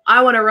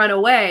 I want to run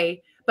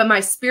away, but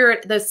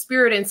the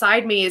spirit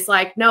inside me is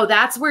like, no,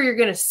 that's where you're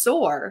going to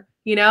soar.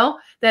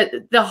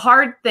 That the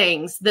hard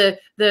things, the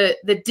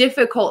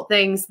difficult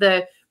things,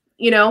 the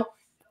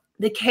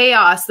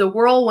chaos, the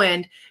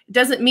whirlwind,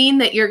 doesn't mean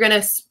that you're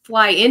going to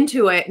fly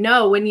into it.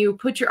 No, when you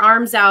put your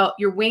arms out,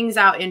 your wings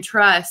out in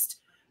trust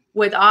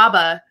with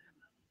Abba,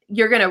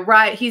 you're going to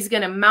ride. He's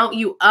going to mount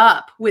you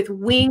up with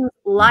wings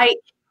like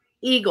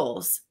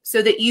eagles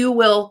so that you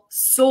will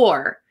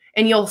soar,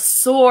 and you'll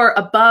soar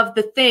above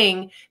the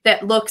thing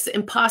that looks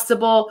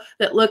impossible,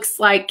 that looks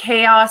like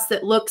chaos,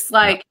 that looks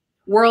like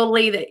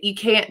worldly, that you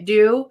can't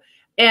do.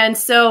 And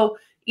so,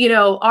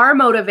 our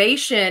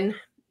motivation,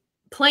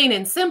 plain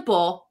and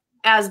simple,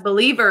 as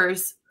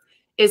believers,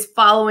 is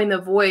following the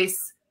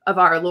voice of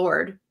our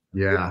Lord.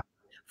 Yeah.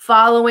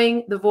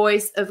 Following the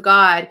voice of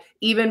God,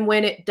 even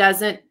when it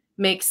doesn't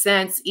make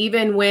sense,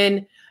 even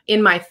when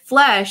in my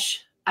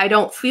flesh, I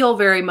don't feel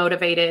very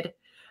motivated,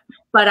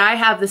 but I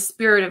have the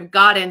Spirit of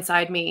God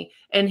inside me,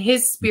 and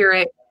His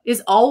Spirit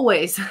is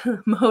always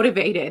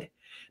motivated,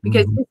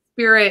 because His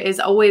Spirit is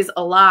always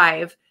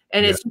alive,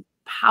 and it's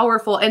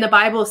powerful. And the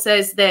Bible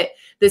says that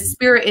the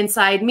Spirit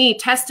inside me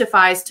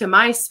testifies to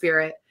my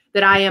spirit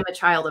that I am a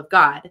child of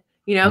God.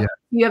 You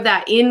have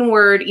that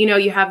inward,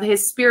 you have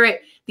His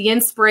Spirit, the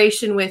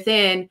inspiration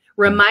within,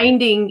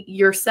 reminding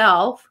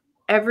yourself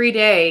every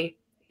day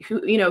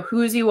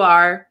whose you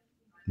are.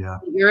 Yeah.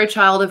 You're a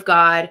child of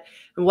God,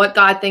 and what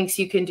God thinks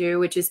you can do,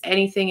 which is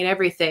anything and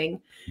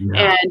everything.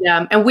 Yeah.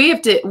 And we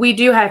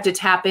do have to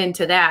tap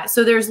into that.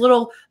 So there's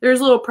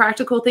little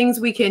practical things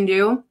we can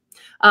do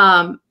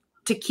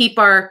to keep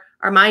our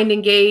mind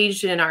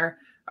engaged and our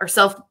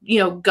self,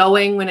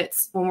 going when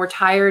we're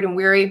tired and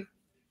weary.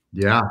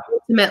 Yeah.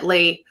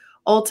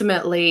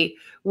 Ultimately,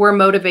 we're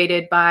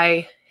motivated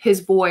by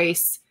His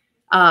voice,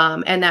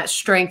 and that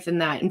strength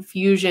and that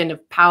infusion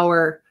of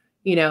power,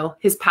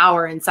 His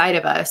power inside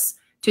of us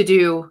to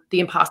do the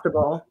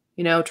impossible,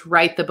 to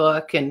write the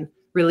book and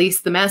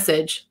release the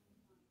message.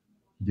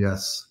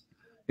 Yes.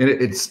 And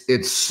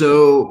it's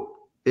so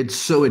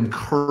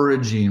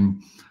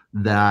encouraging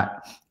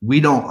that we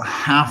don't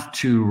have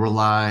to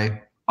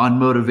rely on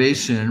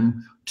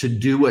motivation to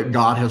do what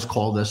God has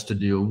called us to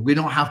do. We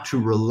don't have to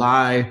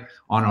rely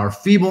on our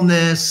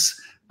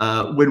feebleness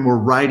when we're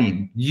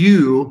writing.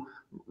 You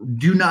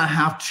do not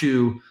have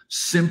to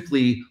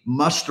simply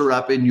muster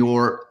up in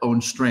your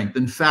own strength.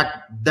 In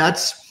fact,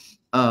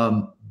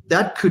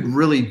 that could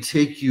really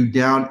take you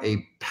down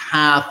a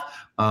path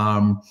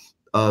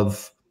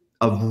of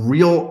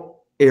real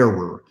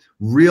error,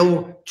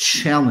 real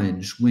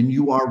challenge when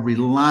you are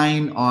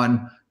relying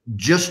on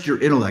just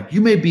your intellect.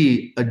 You may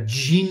be a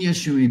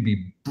genius, you may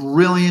be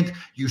brilliant,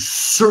 you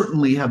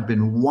certainly have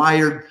been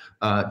wired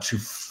to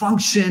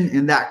function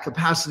in that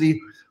capacity,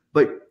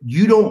 but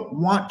you don't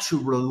want to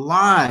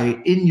rely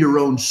in your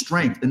own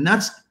strength. And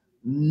that's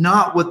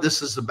not what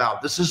this is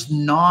about. This is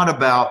not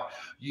about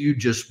you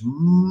just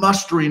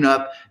mustering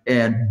up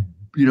and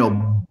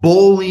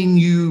bowling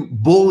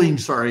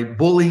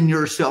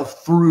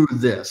yourself through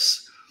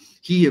this.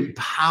 He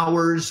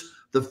empowers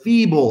the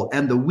feeble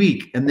and the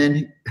weak. And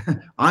then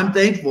I'm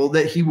thankful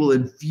that He will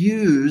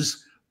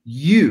infuse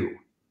you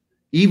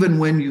even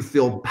when you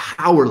feel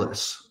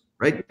powerless,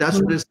 right? That's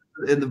what it is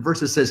in the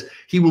verse. It says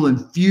He will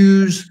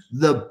infuse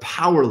the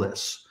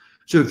powerless.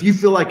 So if you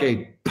feel like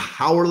a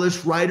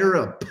powerless writer,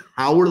 a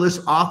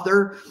powerless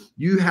author,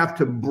 you have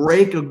to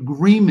break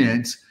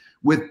agreement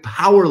with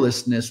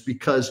powerlessness,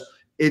 because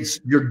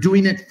you're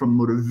doing it from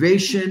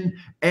motivation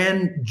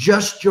and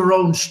just your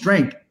own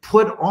strength.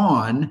 Put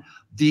on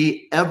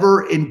the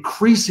ever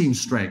increasing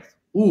strength.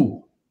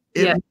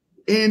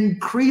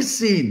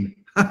 Increasing.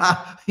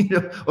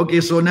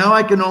 Okay, so now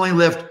I can only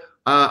lift,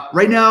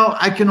 right now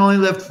I can only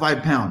lift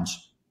 5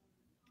 pounds.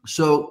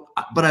 So,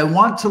 but I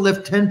want to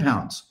lift 10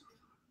 pounds.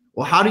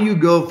 Well, how do you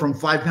go from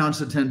 5 pounds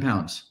to 10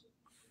 pounds?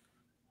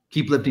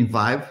 Keep lifting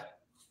 5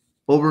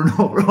 over and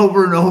over and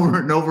over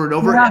and over and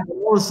over. Yeah. And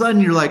all of a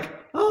sudden you're like,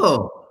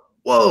 oh,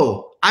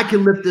 whoa, I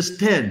can lift this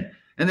 10.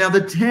 And now the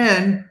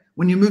 10,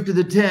 when you move to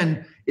the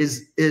 10,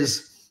 is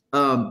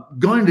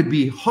going to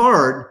be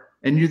hard.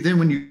 And then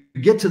when you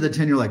get to the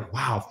 10, you're like,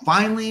 wow,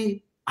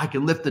 finally I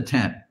can lift the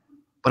 10,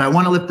 but I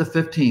want to lift the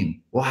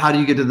 15. Well, how do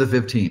you get to the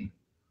 15?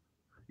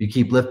 You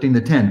keep lifting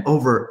the 10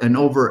 over and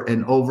over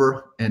and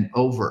over and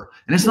over.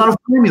 And it's not a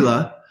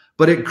formula,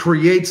 but it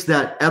creates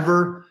that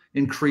ever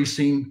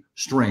increasing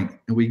strength.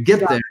 And we get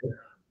there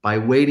by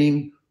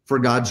waiting for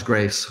God's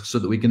grace so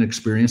that we can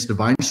experience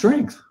divine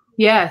strength.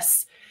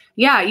 Yes.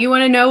 Yeah. You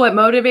want to know what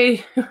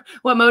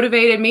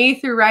motivated me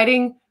through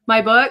writing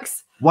my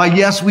books? Why,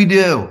 yes, we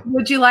do.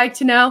 Would you like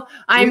to know?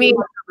 I mean,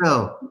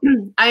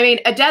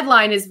 a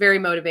deadline is very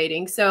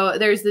motivating. So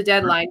there's the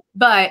deadline,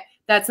 but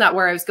that's not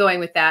where I was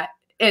going with that.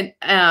 And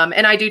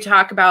I do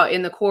talk about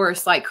in the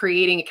course, like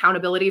creating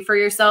accountability for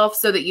yourself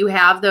so that you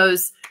have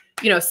those,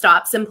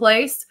 stops in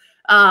place.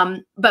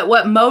 But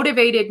what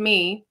motivated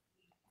me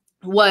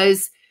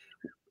was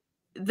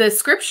the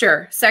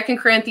scripture, 2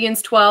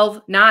 Corinthians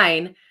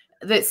 12:9,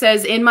 that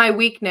says, in my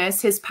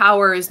weakness, his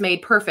power is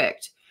made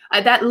perfect.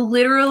 That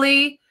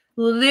literally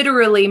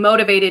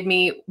motivated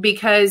me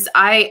because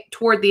I,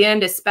 toward the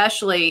end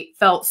especially,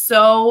 felt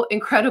so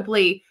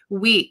incredibly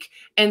weak.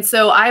 And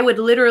so I would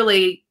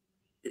literally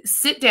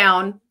sit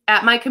down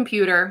at my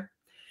computer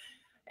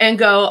and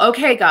go,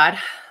 okay, God,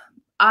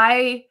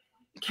 I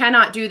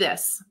cannot do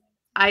this.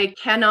 I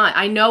cannot.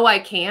 I know I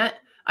can't.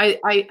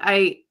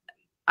 I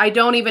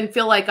don't even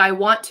feel like I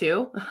want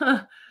to.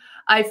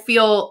 I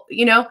feel,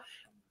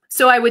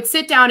 so I would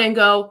sit down and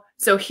go,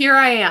 so here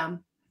I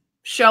am,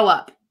 show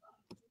up,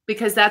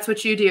 because that's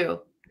what you do.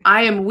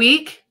 I am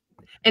weak.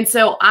 And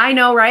so I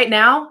know right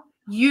now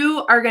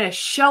you are going to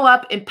show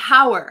up in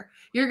power.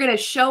 You're going to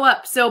show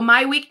up. So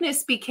my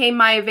weakness became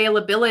my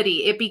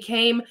availability. It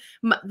became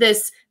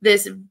this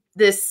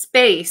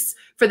space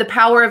for the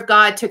power of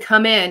God to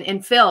come in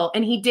and fill.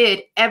 And he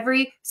did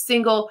every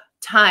single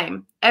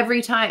time.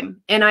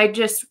 And I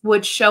just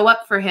would show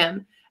up for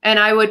him. And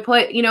I would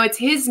put, it's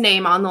his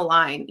name on the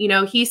line.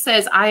 He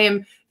says, I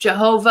am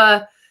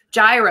Jehovah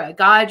Jireh,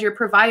 God, your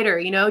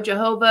provider,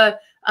 Jehovah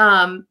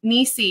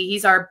Nisi,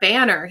 he's our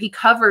banner. He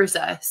covers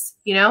us,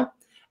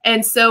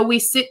 And so we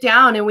sit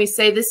down and we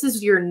say, this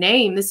is your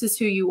name. This is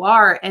who you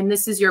are. And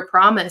this is your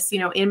promise.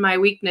 In my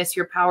weakness,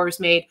 your power is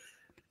made.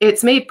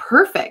 It's made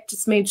perfect.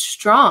 It's made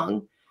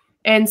strong.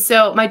 And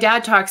so my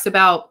dad talks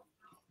about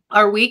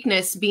our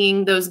weakness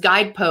being those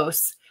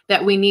guideposts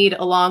that we need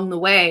along the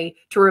way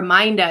to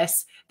remind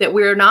us that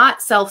we're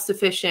not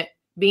self-sufficient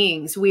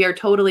beings. We are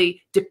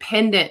totally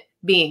dependent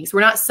beings.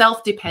 We're not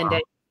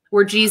self-dependent.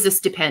 We're Jesus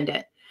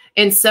dependent.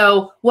 And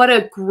so what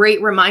a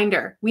great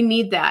reminder. We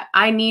need that.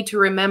 I need to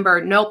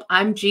remember, nope,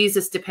 I'm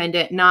Jesus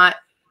dependent, not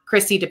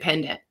Krissy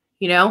dependent,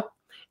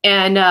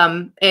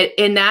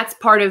 and that's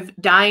part of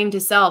dying to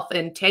self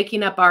and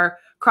taking up our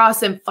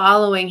cross and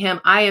following him.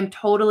 I am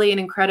totally and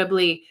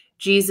incredibly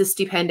Jesus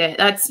dependent.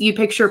 You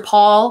picture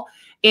Paul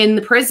in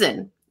the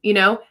prison,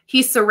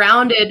 he's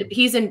surrounded,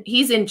 he's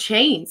in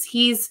chains,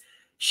 he's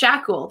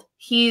shackled,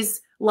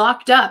 he's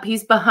locked up,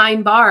 he's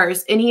behind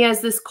bars, and he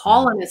has this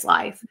call in his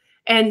life.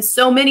 And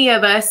so many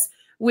of us,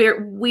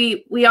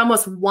 we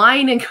almost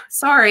whine and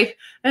sorry,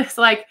 it's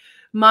like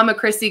Mama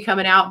Krissy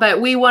coming out, but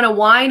we want to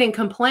whine and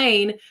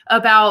complain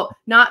about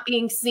not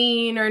being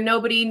seen or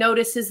nobody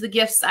notices the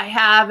gifts I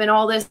have and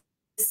all this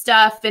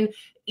stuff. And,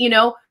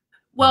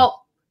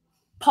 well,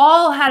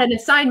 Paul had an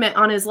assignment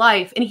on his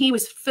life and he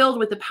was filled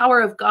with the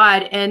power of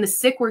God, and the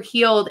sick were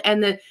healed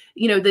and the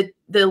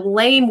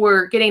lame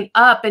were getting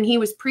up, and he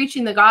was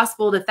preaching the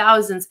gospel to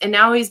thousands, and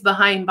now he's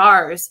behind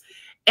bars.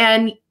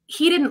 And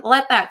he didn't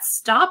let that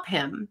stop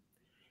him.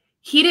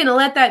 He didn't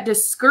let that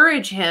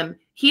discourage him.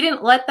 He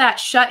didn't let that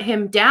shut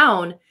him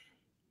down.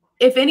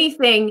 If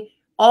anything,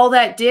 all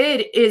that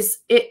did is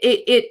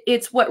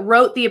it's what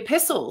wrote the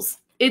epistles.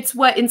 It's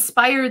what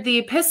inspired the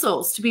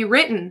epistles to be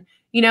written.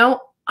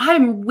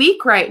 I'm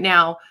weak right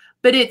now,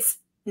 but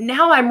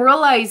now I'm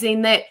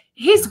realizing that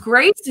his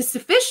grace is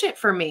sufficient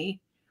for me.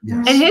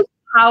 Yes. And his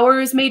power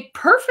is made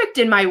perfect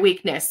in my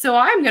weakness. So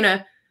I'm going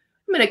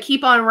to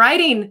keep on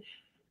writing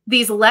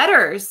these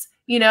letters.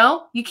 You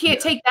can't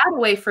take that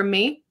away from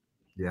me.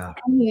 Yeah.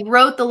 And he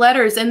wrote the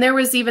letters, and there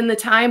was even the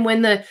time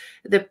when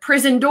the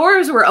prison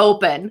doors were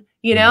open,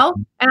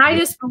 and I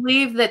just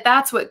believe that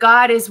that's what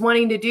God is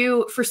wanting to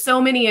do for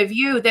so many of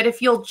you, that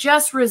if you'll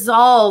just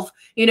resolve,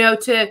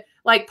 to,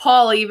 like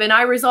Paul, even,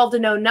 I resolve to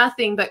know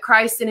nothing but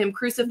Christ and him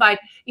crucified,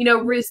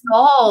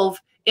 resolve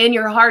in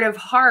your heart of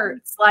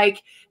hearts,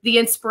 like the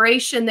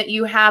inspiration that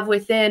you have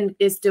within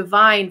is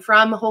divine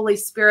from the Holy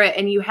Spirit,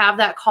 and you have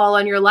that call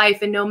on your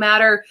life. And no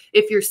matter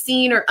if you're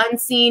seen or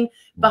unseen,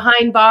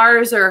 behind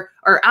bars or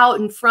out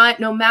in front,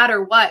 no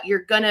matter what,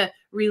 you're going to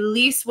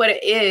release what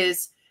it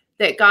is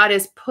that God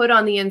has put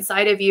on the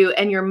inside of you,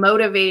 and you're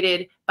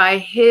motivated by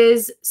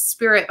his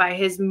spirit, by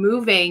his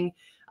moving.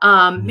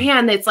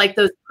 Man, it's like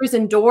those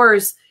prison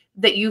doors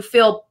that you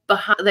feel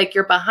behind, like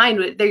you're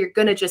behind, that you're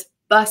going to just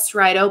bust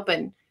right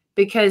open,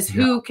 because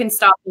who can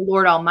stop the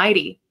Lord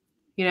Almighty?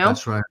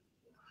 That's right.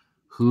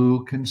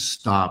 Who can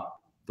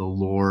stop the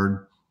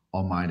Lord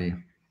Almighty?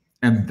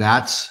 And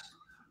that's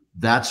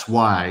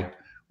why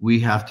we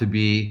have to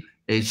be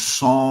a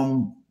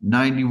Psalm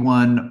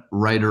 91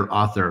 writer,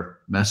 author,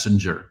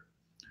 messenger,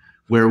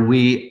 where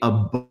we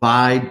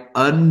abide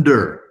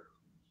under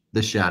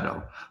the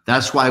shadow.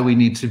 That's why we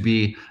need to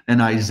be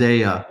an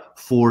Isaiah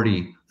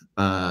 40,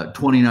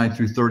 29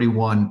 through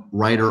 31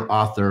 writer,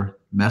 author,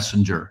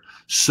 messenger,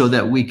 so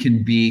that we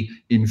can be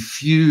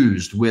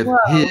infused with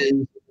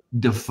his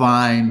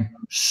divine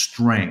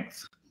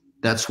strength.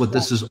 That's what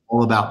this is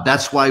all about.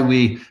 That's why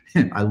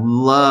I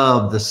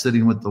love the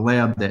sitting with the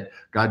Lamb that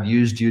God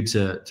used you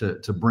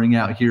to bring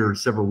out here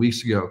several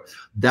weeks ago.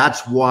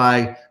 That's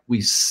why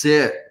we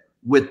sit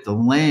with the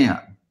Lamb,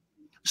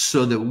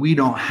 so that we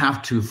don't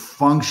have to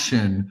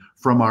function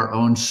from our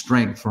own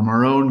strength, from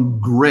our own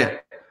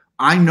grit.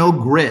 I know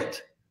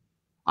grit.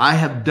 I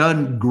have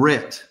done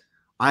grit.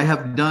 I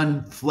have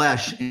done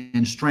flesh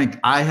and strength.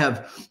 I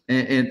have,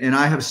 and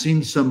I have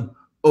seen some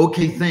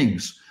okay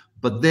things.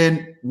 But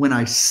then when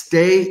I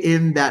stay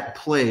in that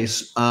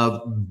place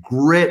of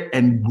grit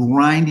and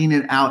grinding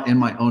it out in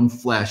my own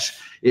flesh,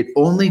 it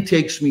only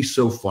takes me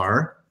so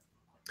far.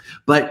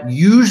 But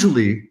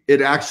usually it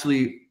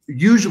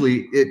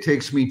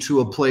takes me to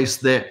a place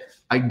that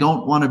I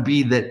don't want to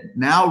be, that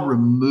now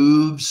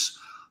removes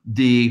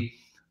the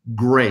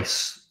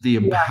grace, the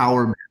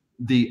empowerment,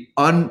 the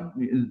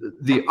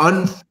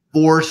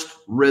unforced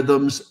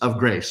rhythms of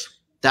grace.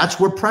 That's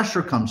where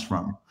pressure comes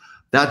from.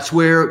 That's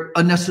where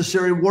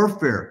unnecessary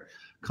warfare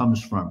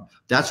comes from.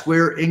 That's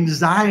where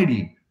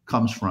anxiety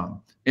comes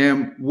from.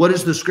 And what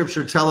does the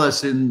scripture tell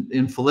us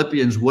in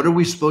Philippians? What are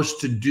we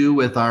supposed to do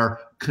with our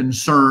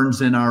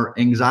concerns and our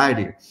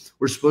anxiety?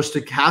 We're supposed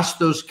to cast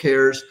those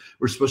cares.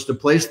 We're supposed to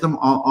place them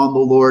on the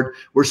Lord.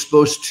 We're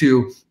supposed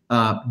to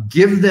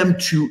give them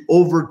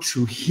over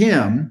to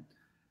him,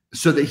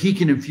 so that he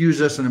can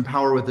infuse us and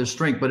empower with his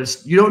strength.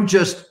 But you don't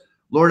just,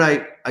 Lord,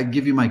 I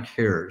give you my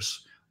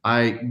cares.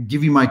 I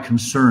give you my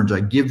concerns. I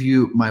give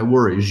you my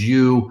worries.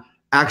 You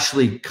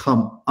actually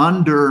come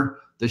under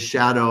the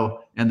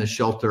shadow and the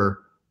shelter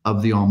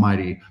of the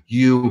Almighty.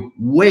 You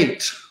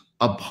wait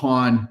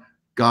upon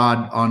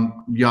God,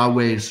 on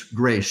Yahweh's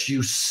grace.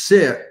 You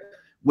sit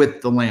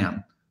with the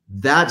Lamb.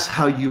 That's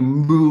how you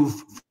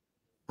move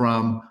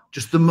from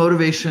just the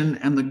motivation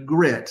and the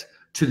grit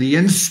to the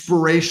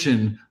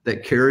inspiration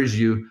that carries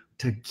you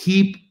to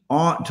keep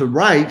on, to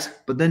write,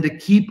 but then to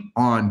keep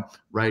on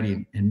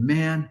writing. And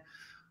man,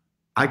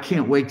 I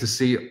can't wait to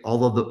see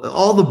all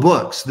the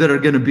books that are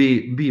going to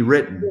be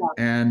written.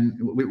 And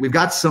we've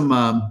got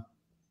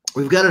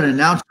an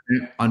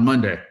announcement on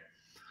Monday.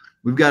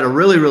 We've got a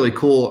really, really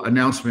cool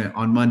announcement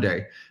on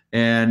Monday.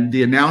 And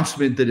the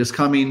announcement that is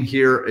coming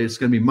here is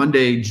going to be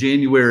Monday,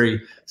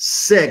 January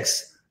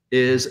 6th,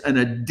 is an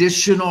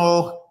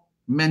additional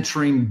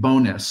mentoring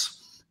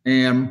bonus.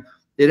 And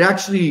it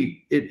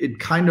actually, it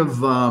kind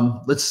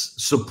of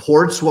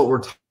supports what we're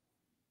talking.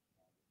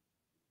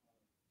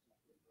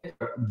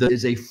 There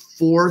is a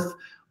fourth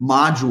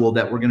module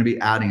that we're going to be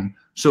adding.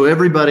 So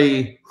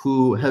everybody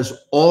who has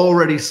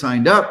already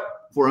signed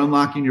up for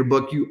Unlocking Your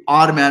Book, you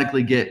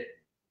automatically get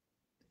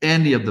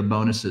any of the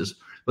bonuses.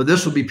 But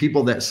this will be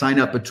people that sign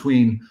up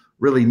between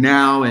really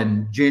now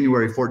and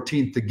January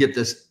 14th to get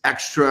this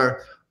extra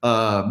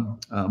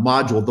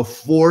module. The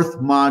fourth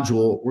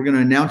module, we're going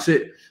to announce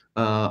it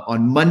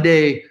on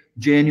Monday,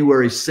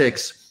 January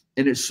 6th.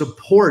 And it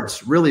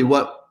supports really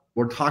what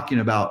we're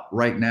talking about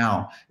right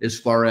now as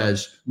far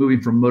as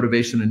moving from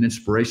motivation and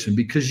inspiration,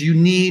 because you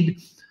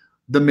need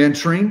the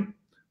mentoring,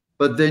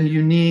 but then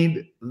you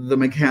need the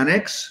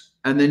mechanics,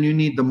 and then you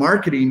need the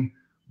marketing.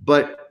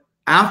 But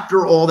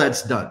after all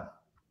that's done,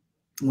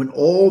 when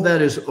all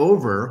that is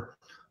over,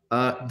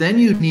 then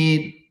you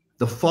need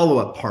the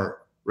follow-up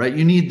part, right?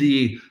 You need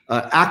the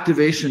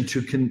activation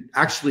to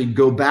actually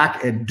go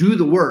back and do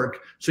the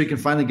work, so you can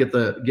finally get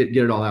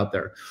it all out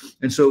there.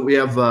 And so we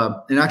have,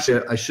 and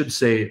actually I should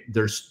say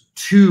there's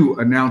 2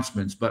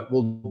 announcements, but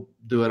we'll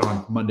do it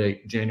on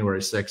Monday, January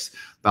 6th,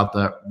 about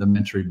the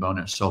mentoring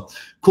bonus. So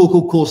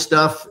cool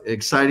stuff.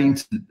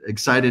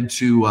 Excited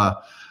to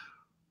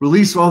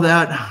release all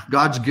that.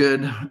 God's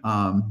good.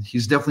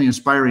 He's definitely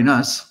inspiring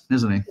us,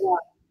 isn't he? Yeah.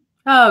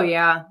 Oh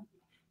yeah.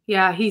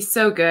 Yeah. He's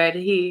so good.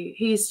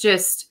 He's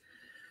just,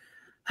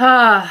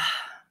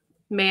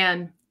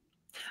 man.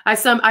 I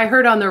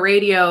heard on the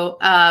radio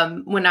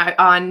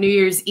on New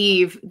Year's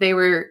Eve, they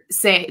were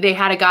saying, they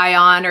had a guy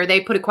on, or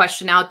they put a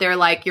question out there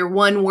like, your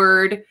one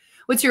word.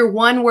 What's your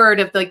one word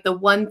of like the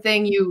one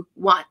thing you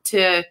want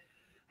to? I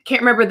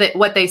can't remember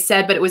what they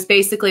said, but it was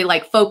basically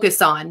like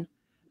focus on,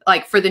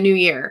 like for the new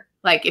year.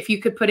 Like if you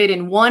could put it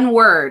in one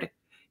word,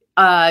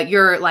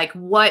 your like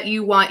what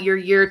you want your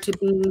year to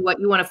be,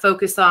 what you want to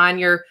focus on,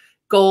 your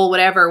goal,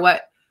 whatever.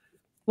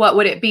 What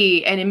would it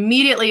be? And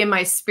immediately in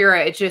my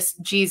spirit, it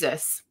just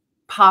Jesus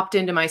popped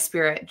into my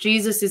spirit.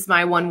 Jesus is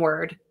my one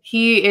word.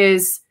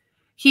 He's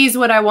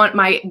what I want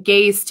my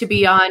gaze to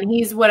be on.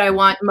 He's what I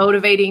want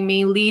motivating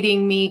me,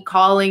 leading me,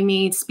 calling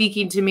me,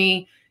 speaking to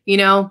me. You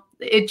know,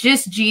 it's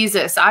just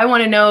Jesus. I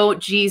want to know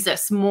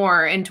Jesus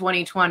more in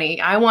 2020.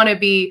 I want to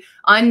be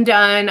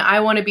undone. I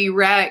want to be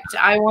wrecked.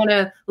 I want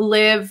to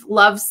live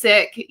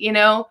lovesick, you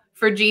know,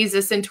 for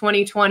Jesus in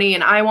 2020.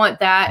 And I want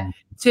that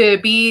to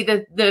be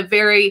the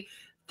very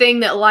thing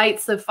that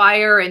lights the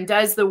fire and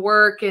does the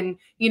work and,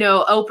 you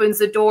know, opens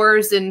the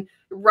doors and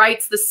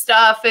writes the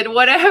stuff and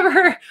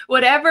whatever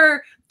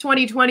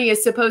 2020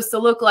 is supposed to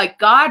look like.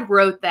 God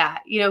wrote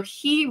that. You know,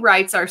 he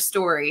writes our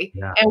story.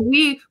 Yeah. And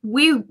we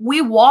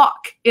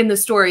walk in the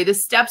story. The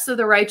steps of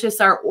the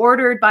righteous are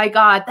ordered by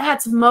God.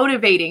 That's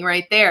motivating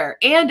right there,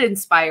 and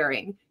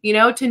inspiring, you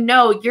know, to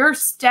know your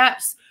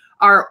steps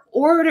are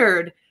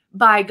ordered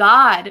by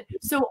God.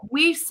 So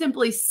we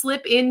simply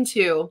slip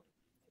into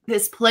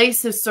this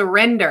place of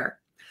surrender,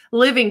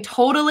 living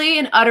totally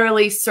and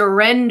utterly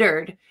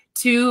surrendered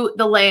to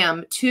the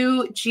Lamb,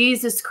 to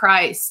Jesus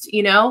Christ.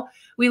 You know,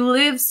 we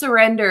live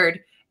surrendered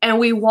and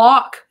we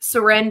walk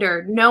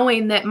surrendered,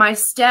 knowing that my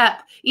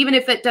step, even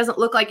if it doesn't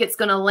look like it's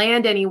going to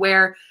land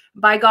anywhere,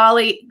 by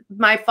golly,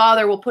 my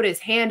Father will put his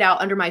hand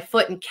out under my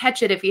foot and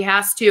catch it if he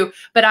has to.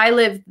 But I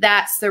live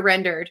that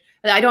surrendered.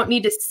 I don't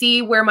need to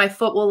see where my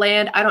foot will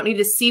land. I don't need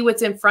to see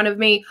what's in front of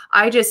me.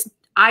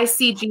 I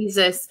see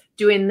Jesus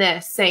doing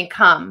this, saying,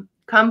 come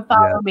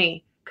follow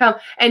me. Come.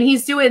 And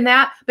he's doing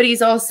that, but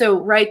he's also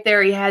right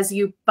there. He has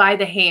you by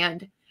the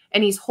hand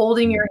and he's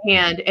holding your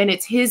hand, and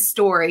it's his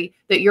story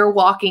that you're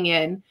walking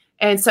in.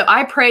 And so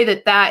I pray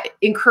that that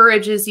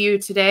encourages you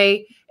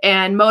today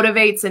and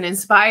motivates and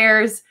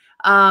inspires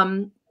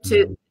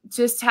to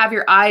just have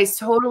your eyes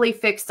totally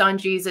fixed on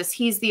Jesus.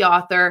 He's the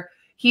author.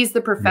 He's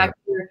the perfecter.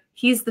 Yeah.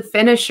 He's the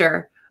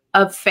finisher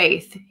of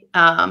faith.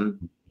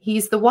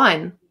 He's the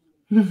one.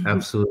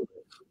 Absolutely.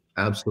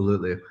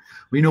 Absolutely. Well,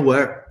 you know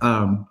what?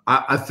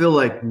 I feel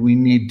like we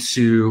need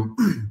to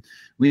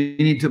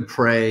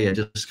pray and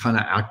just kind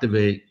of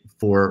activate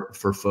for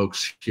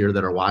folks here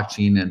that are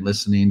watching and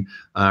listening.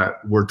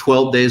 We're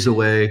 12 days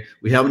away.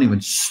 We haven't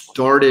even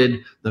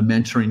started the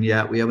mentoring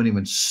yet. We haven't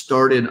even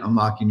started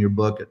Unlocking Your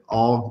Book. It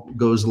all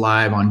goes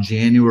live on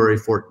January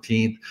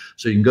 14th.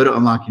 So you can go to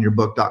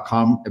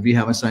unlockingyourbook.com if you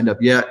haven't signed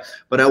up yet.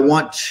 But I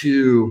want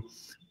to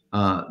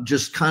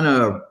just kind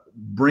of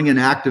bring an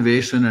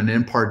activation and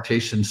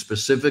impartation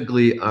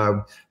specifically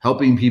of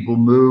helping people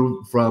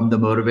move from the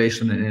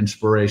motivation and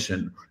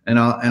inspiration. And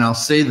I'll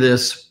say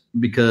this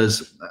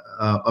because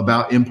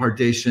about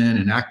impartation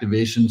and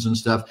activations and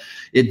stuff,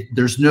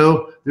 there's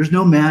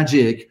no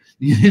magic,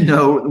 you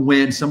know,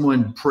 when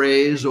someone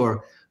prays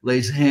or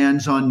lays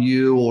hands on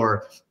you,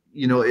 or,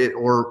 you know,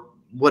 or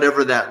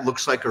whatever that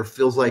looks like or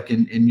feels like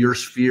in your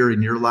sphere,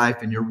 in your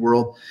life, in your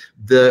world.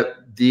 The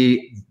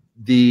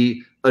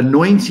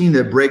anointing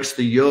that breaks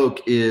the yoke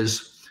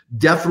is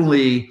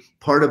definitely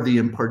part of the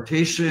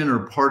impartation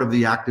or part of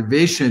the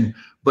activation,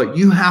 but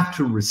you have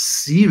to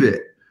receive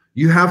it.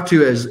 You have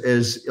to,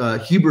 as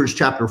Hebrews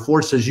chapter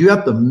 4 says, you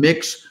have to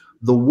mix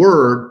the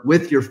word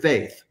with your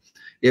faith.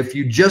 If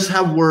you just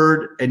have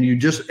word and you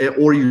just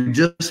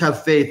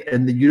have faith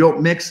and you don't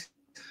mix,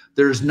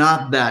 there's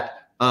not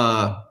that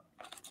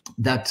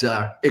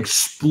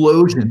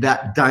explosion,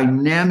 that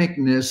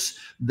dynamicness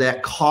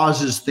that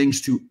causes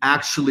things to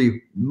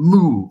actually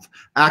move,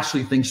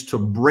 actually things to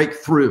break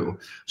through.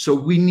 So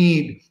we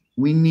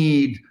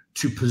need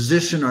to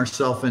position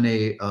ourselves in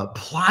a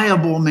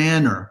pliable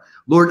manner.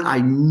 Lord,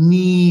 I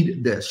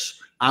need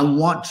this. I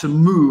want to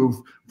move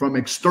from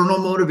external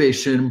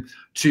motivation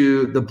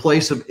to the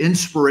place of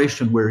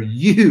inspiration where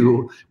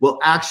you will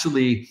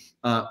actually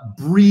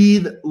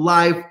breathe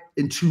life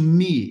into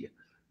me.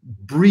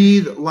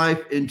 Breathe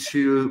life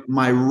into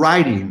my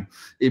writing.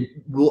 It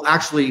will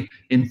actually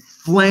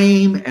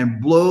inflame and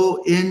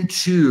blow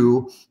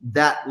into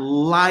that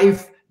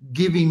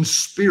life-giving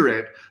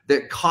spirit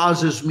that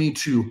causes me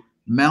to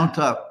mount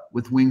up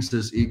with wings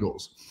as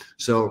eagles.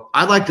 So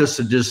I'd like us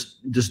to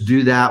just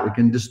do that. We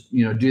can just,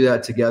 you know, do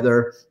that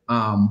together.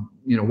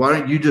 You know, why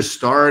don't you just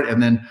start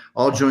and then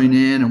I'll join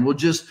in and we'll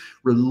just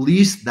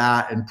release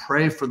that and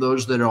pray for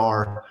those that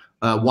are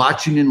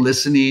watching and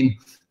listening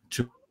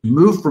to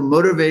move from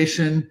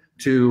motivation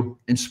to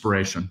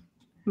inspiration.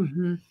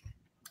 Mm-hmm.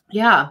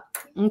 Yeah.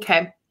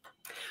 Okay.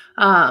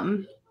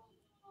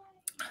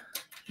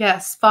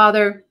 Yes,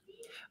 Father,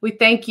 we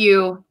thank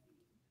you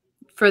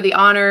for the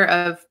honor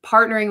of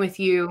partnering with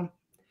you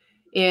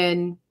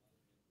in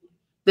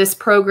this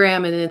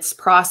program and its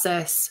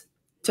process,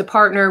 to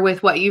partner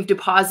with what you've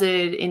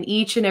deposited in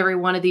each and every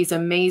one of these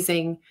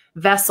amazing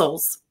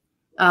vessels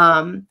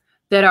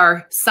that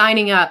are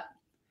signing up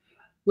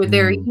with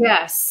their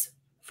yes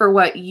for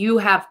what you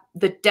have,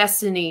 the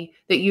destiny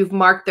that you've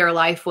marked their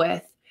life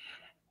with.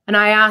 And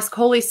I ask,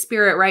 Holy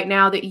Spirit, right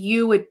now that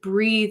you would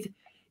breathe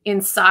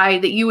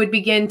inside, that you would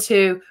begin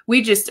to,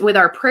 with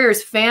our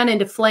prayers, fan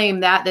into flame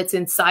that's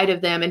inside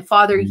of them. And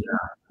Father,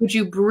 would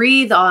you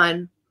breathe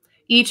on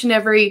each and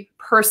every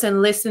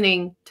person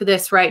listening to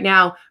this right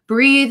now?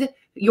 Breathe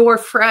your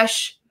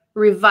fresh,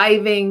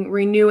 reviving,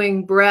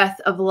 renewing breath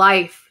of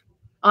life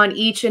on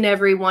each and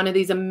every one of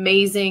these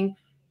amazing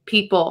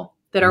people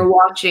that are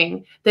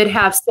watching, that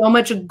have so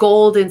much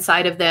gold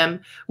inside of them.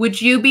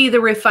 Would you be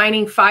the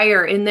refining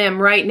fire in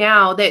them right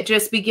now that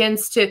just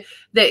begins to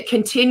that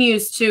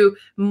continues to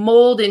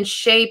mold and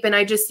shape. And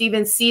I just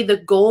even see the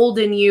gold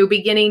in you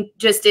beginning,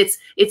 just it's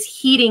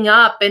heating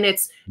up, and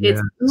it's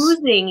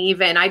oozing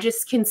even. I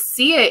just can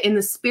see it in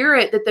the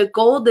spirit, that the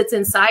gold that's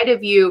inside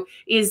of you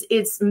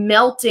it's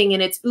melting,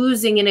 and it's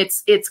oozing, and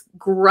it's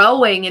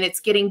growing, and it's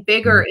getting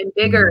bigger and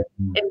bigger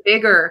and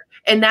bigger.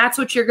 And that's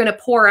what you're going to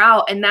pour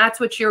out. And that's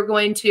what you're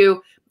going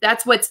to,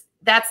 that's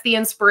the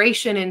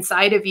inspiration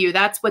inside of you.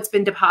 That's what's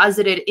been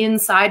deposited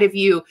inside of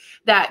you,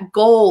 that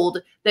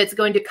gold that's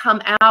going to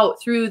come out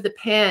through the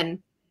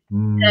pen.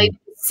 I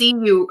see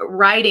you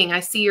writing. I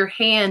see your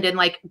hand and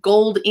like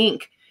gold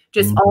ink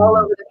just all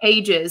over the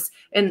pages.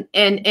 And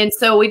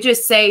so we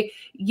just say,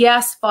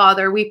 yes,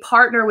 Father, we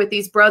partner with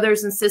these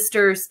brothers and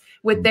sisters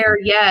with their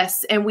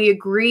yes, and we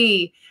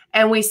agree,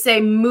 and we say,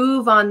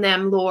 move on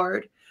them,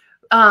 Lord.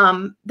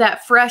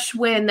 That fresh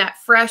wind, that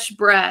fresh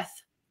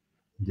breath.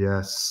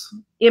 Yes.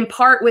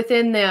 Impart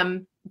within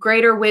them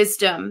greater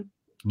wisdom.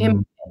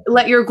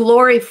 Let your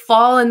glory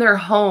fall in their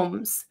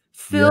homes.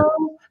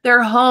 Fill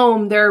their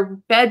home, their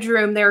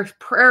bedroom, their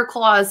prayer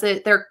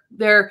closet,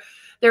 their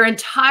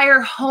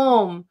entire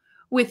home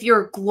with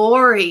your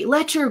glory.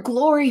 Let your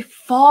glory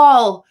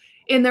fall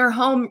in their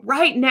home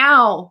right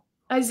now.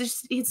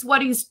 It's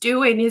what he's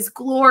doing. His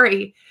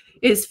glory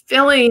is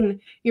filling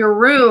your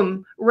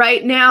room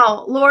right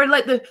now. Lord,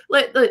 let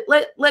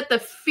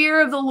the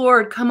fear of the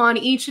Lord come on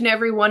each and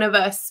every one of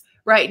us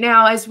right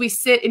now as we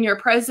sit in your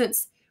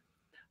presence.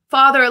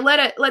 Father,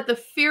 let the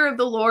fear of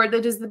the Lord,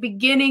 that is the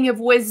beginning of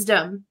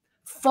wisdom,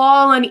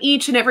 fall on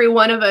each and every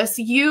one of us.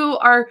 You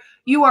are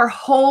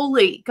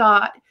holy,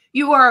 God.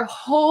 You are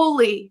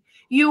holy.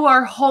 You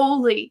are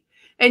holy,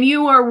 and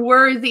you are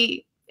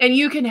worthy, and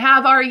you can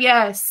have our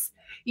yes.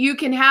 You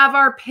can have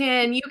our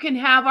pen. You can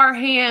have our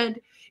hand.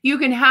 You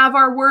can have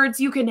our words.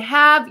 You can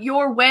have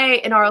your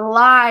way in our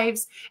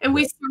lives. And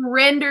we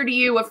surrender to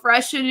you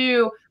afresh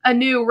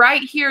anew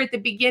right here at the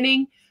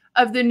beginning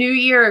of the new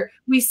year.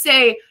 We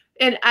say,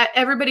 and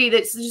everybody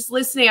that's just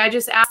listening, I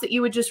just ask that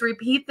you would just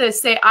repeat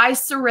this. Say, I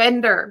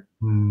surrender.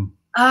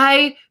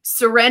 I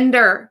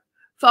surrender.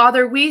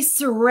 Father, we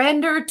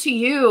surrender to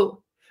you.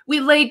 We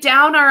lay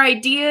down our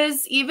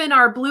ideas, even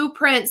our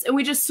blueprints, and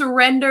we just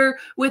surrender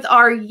with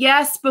our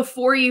yes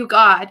before you,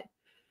 God.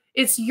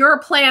 It's your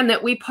plan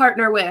that we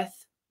partner with.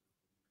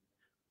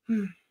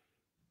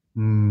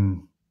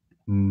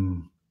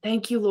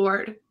 Thank you,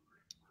 Lord.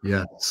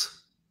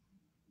 Yes.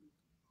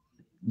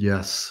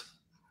 Yes.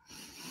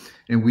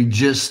 And we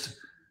just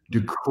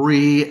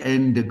decree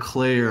and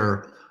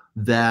declare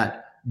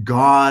that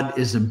God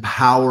is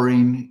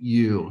empowering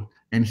you,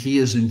 and he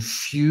is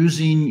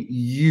infusing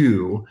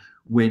you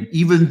when,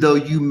 even though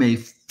you may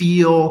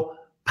feel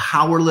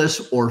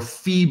powerless or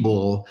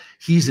feeble,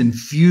 he's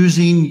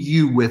infusing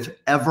you with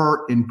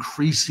ever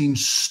increasing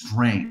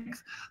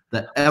strength,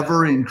 the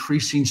ever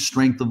increasing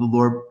strength of the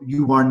Lord.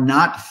 You are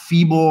not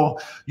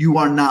feeble. You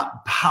are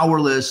not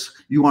powerless.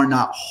 You are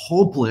not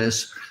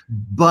hopeless.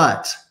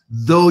 But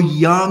though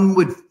young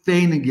would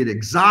faint and get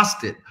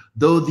exhausted,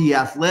 though the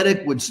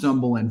athletic would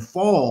stumble and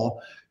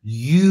fall,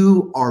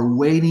 you are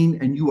waiting,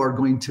 and you are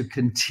going to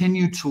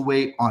continue to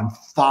wait on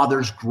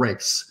Father's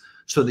grace,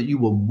 so that you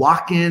will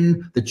walk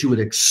in, that you would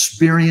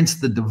experience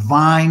the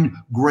divine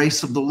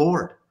grace of the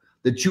Lord,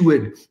 that you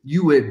would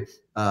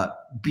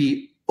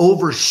be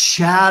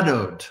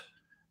overshadowed,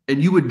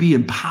 and you would be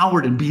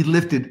empowered and be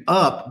lifted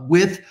up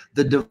with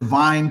the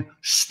divine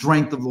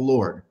strength of the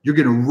Lord. You're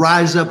going to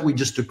rise up. We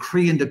just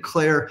decree and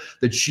declare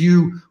that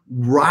you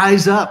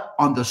rise up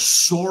on the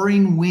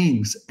soaring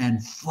wings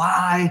and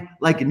fly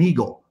like an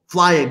eagle.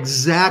 Fly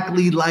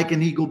exactly like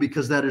an eagle,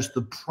 because that is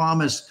the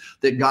promise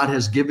that God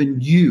has given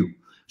you,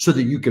 so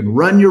that you can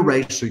run your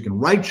race, so you can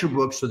write your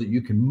book, so that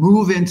you can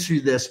move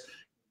into this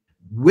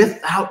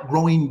without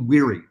growing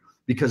weary,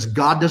 because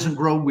God doesn't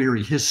grow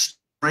weary. His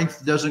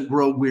strength doesn't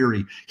grow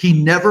weary. He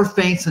never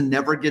faints and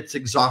never gets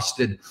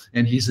exhausted.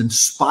 And he's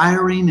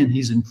inspiring and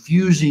he's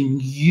infusing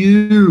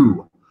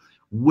you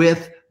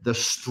with the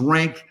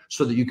strength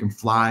so that you can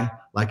fly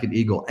like an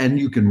eagle. And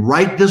you can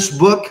write this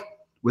book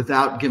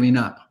without giving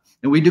up.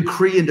 And we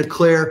decree and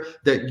declare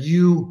that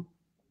you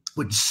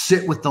would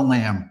sit with the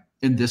Lamb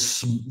in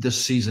this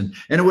season.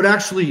 And it would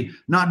actually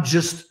not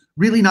just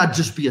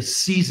be a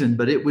season,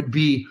 but it would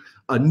be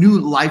a new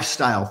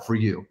lifestyle for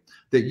you,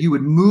 that you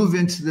would move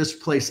into this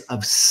place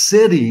of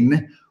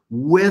sitting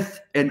with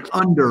and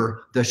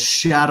under the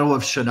shadow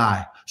of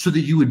Shaddai, so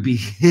that you would be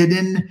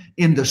hidden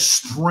in the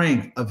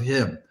strength of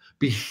him,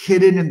 be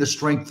hidden in the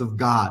strength of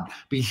God,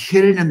 be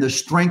hidden in the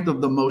strength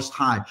of the Most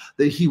High,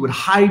 that he would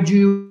hide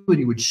you and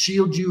he would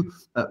shield you,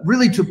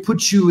 really to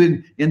put you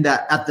in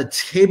that, at the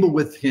table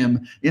with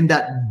him, in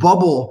that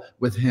bubble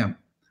with him,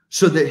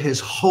 so that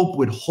his hope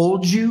would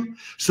hold you,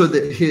 so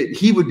that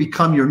he would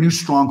become your new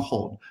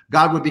stronghold.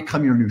 God would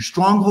become your new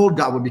stronghold.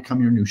 God would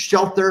become your new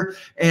shelter,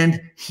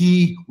 and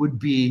he would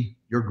be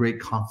your great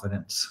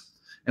confidence.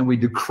 And we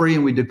decree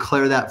and we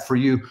declare that for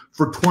you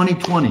for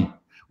 2020.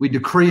 We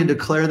decree and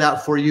declare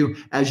that for you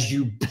as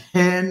you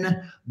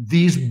pen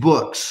these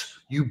books,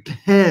 you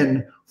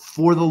pen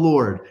for the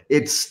Lord.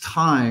 It's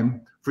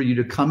time for you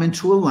to come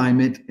into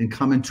alignment and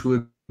come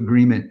into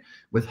agreement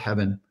with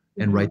heaven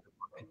and write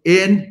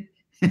in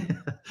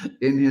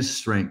his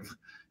strength,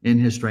 in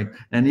his strength.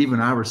 And even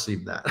I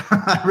received that.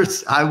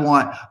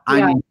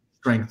 I need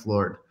strength,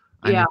 Lord.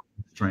 I need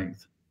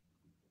strength.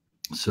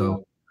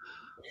 So,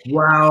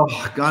 wow,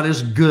 God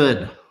is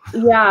good.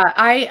 Yeah,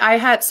 I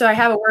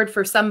have a word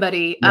for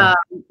somebody,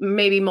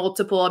 maybe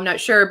multiple, I'm not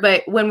sure.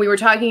 But when we were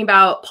talking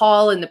about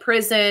Paul in the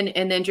prison,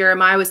 and then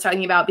Jeremiah was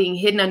talking about being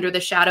hidden under the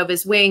shadow of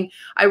his wing,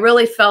 I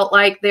really felt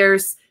like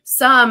there's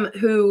some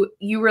who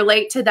you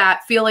relate to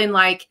that, feeling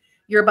like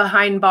you're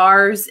behind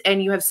bars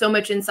and you have so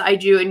much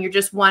inside you and you're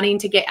just wanting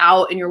to get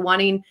out, and you're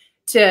wanting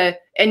to,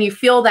 and you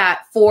feel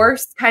that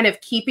force kind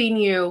of keeping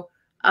you,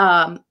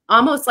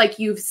 almost like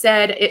you've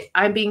said,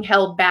 I'm being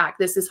held back.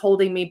 This is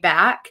holding me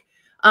back.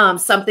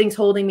 Something's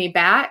holding me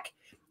back.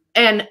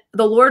 And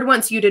the Lord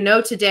wants you to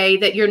know today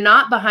that you're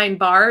not behind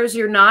bars.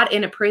 You're not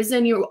in a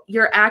prison.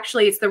 You're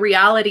actually, it's the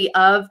reality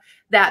of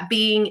that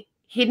being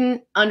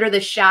hidden under the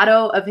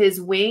shadow of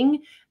his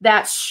wing,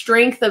 that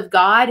strength of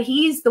God.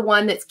 He's the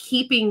one that's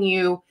keeping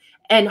you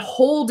and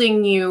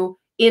holding you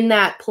in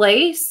that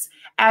place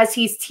as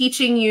he's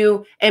teaching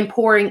you and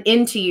pouring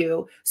into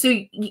you. So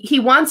he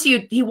wants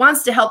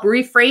to help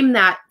reframe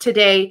that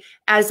today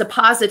as a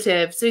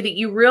positive, so that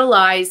you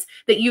realize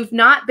that you've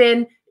not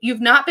been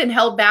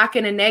held back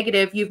in a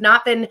negative. You've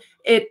not been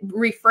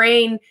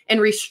refrained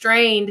and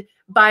restrained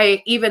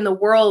by even the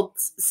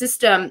world's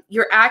system.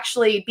 You're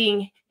actually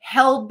being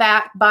held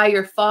back by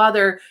your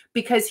Father,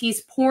 because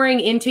he's pouring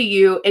into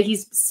you and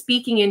he's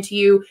speaking into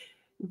you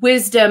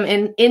wisdom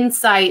and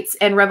insights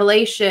and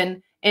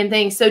revelation and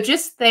things. So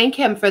just thank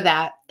him for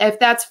that. If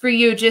that's for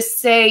you, just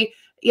say,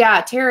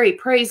 yeah, Terry,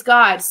 praise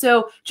God.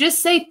 So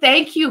just say,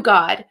 thank you,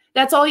 God.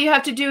 That's all you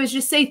have to do, is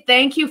just say,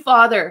 thank you,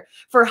 Father,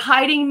 for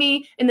hiding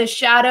me in the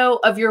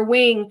shadow of your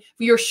wing,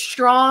 for your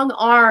strong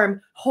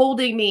arm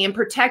holding me and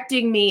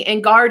protecting me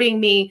and guarding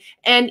me.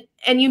 And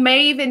you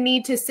may even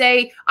need to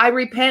say, I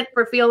repent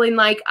for feeling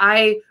like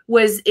I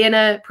was in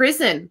a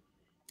prison.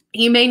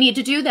 You may need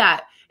to do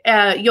that.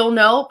 You'll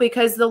know,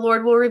 because the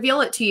Lord will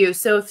reveal it to you.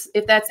 So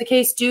if that's the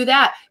case, do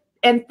that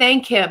and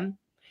thank him.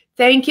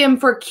 Thank him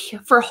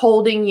for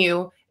holding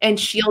you and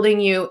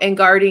shielding you and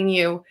guarding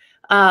you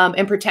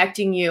and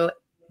protecting you,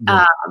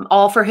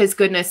 all for his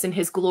goodness and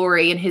his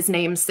glory and his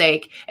name's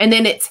sake. And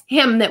then it's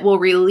him that will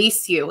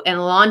release you and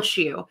launch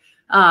you.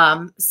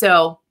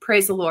 So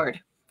praise the Lord.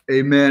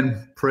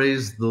 Amen.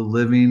 Praise the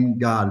living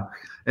God.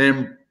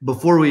 And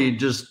before we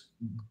just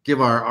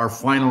give our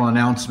final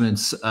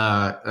announcements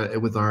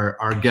with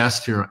our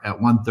guest here at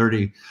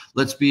 1:30,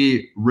 let's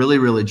be really,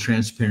 really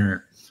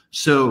transparent.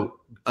 So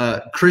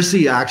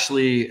Krissy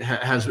actually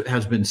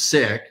has been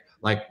sick,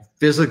 like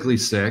physically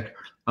sick.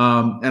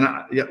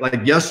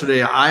 Like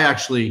yesterday, I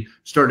actually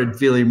started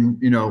feeling,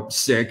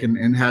 sick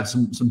and had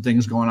some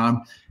things going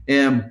on.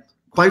 And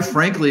quite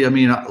frankly, I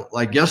mean,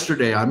 like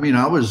yesterday, I mean,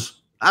 I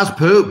was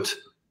pooped,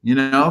 and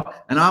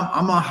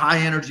I'm a high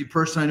energy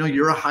person. I know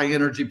you're a high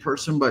energy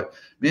person, but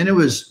man, it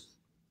was,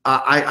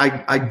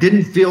 I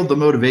didn't feel the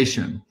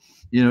motivation,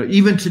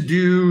 even to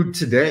do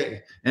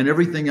today and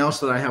everything else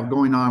that I have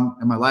going on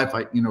in my life.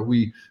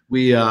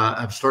 We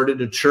have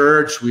started a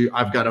church.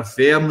 I've got a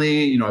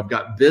family, I've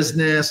got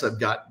business, I've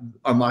got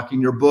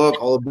Unlocking Your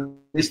Book, all of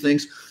these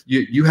things.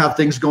 You have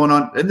things going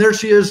on, and there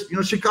she is,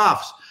 she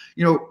coughs,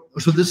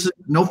 so this is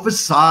no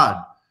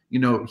facade,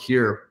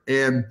 here.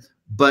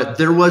 But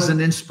there was an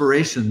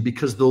inspiration,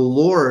 because the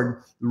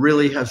Lord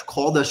really has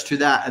called us to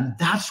that. And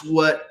that's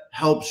what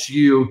helps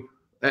you.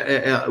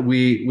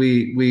 We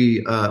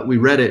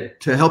read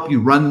it to help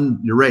you run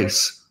your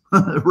race,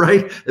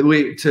 right?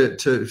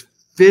 To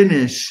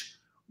finish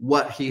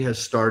what he has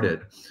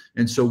started.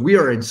 And so we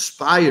are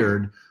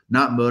inspired,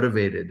 not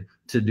motivated,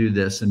 to do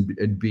this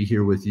and be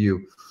here with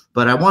you.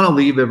 But I want to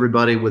leave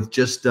everybody with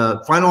just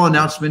final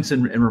announcements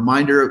and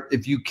reminder.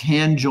 If you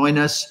can join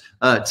us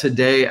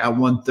today at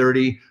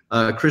 1:30,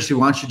 Krissy,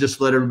 why don't you just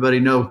let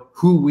everybody know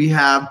who we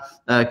have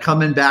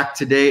coming back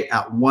today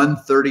at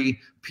 1:30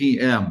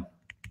 p.m.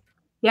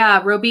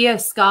 Yeah,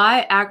 Robia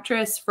Scott,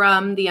 actress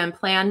from the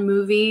Unplanned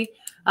movie.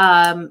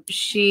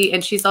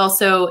 She's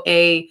also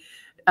a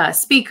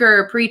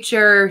speaker,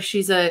 preacher.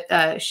 She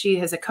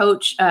has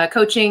a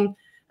coaching.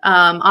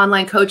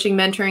 Online coaching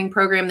mentoring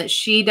program that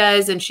she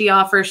does and she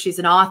offers. She's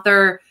an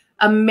author,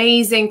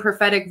 amazing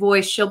prophetic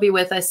voice. She'll be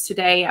with us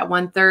today at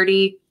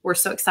 1:30. We're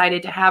so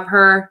excited to have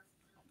her.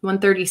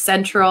 1:30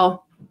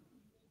 Central.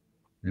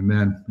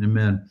 Amen.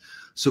 Amen.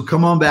 So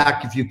come on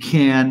back if you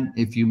can.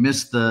 If you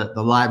missed the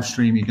live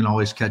stream, you can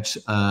always catch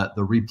the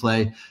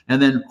replay. And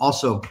then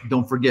also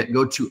don't forget,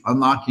 go to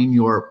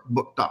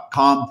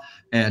unlockingyourbook.com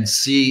and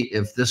see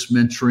if this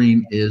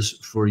mentoring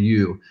is for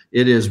you.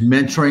 It is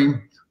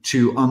mentoring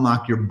to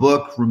unlock your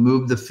book,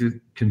 remove the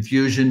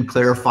confusion,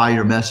 clarify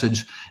your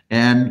message,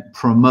 and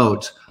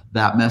promote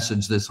that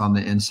message that's on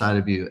the inside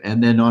of you.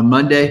 And then on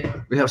Monday,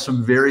 we have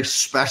some very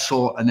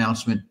special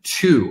announcement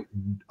too.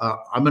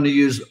 I'm going to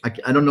use,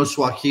 I don't know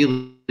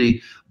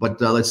Swahili, but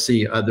let's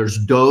see. There's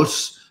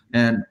dose,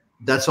 and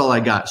that's all I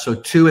got. So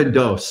two and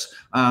dos.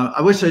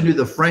 I wish I knew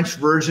the French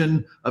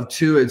version of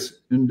two. It's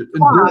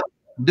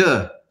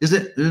deux. Is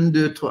it un,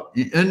 deux, trois?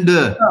 Un,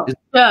 deux.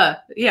 Yeah.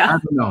 I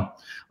don't know.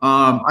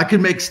 I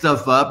could make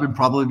stuff up and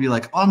probably be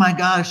like, oh my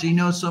gosh, he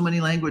knows so many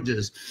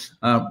languages.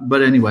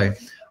 But anyway,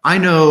 I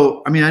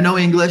know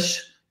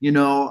English, I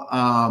know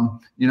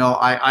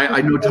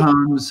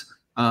tongues.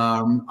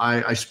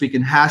 I speak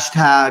in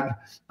hashtag,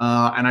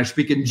 and I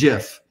speak in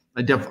GIF.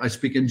 I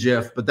speak in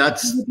GIF, but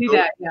that's, you do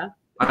that, yeah.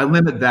 I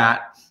limit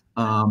that.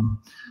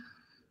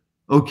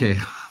 Okay.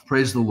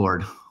 Praise the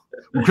Lord.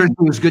 Well, Krissy, it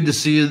was good to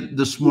see you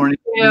this morning.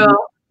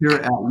 Here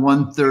at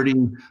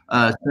 1:30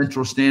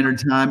 Central Standard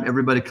Time.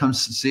 Everybody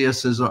comes to see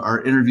us as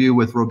our interview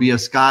with Robia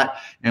Scott,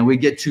 and we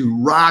get to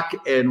rock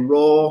and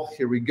roll.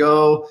 Here we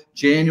go.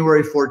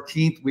 January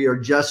 14th. We are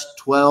just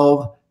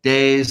 12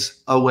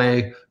 days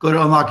away. Go to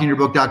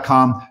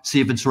unlockingyourbook.com. See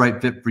if it's the right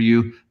fit for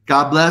you.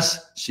 God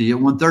bless. See you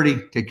at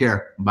 1:30. Take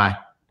care. Bye.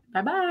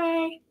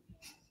 Bye-bye.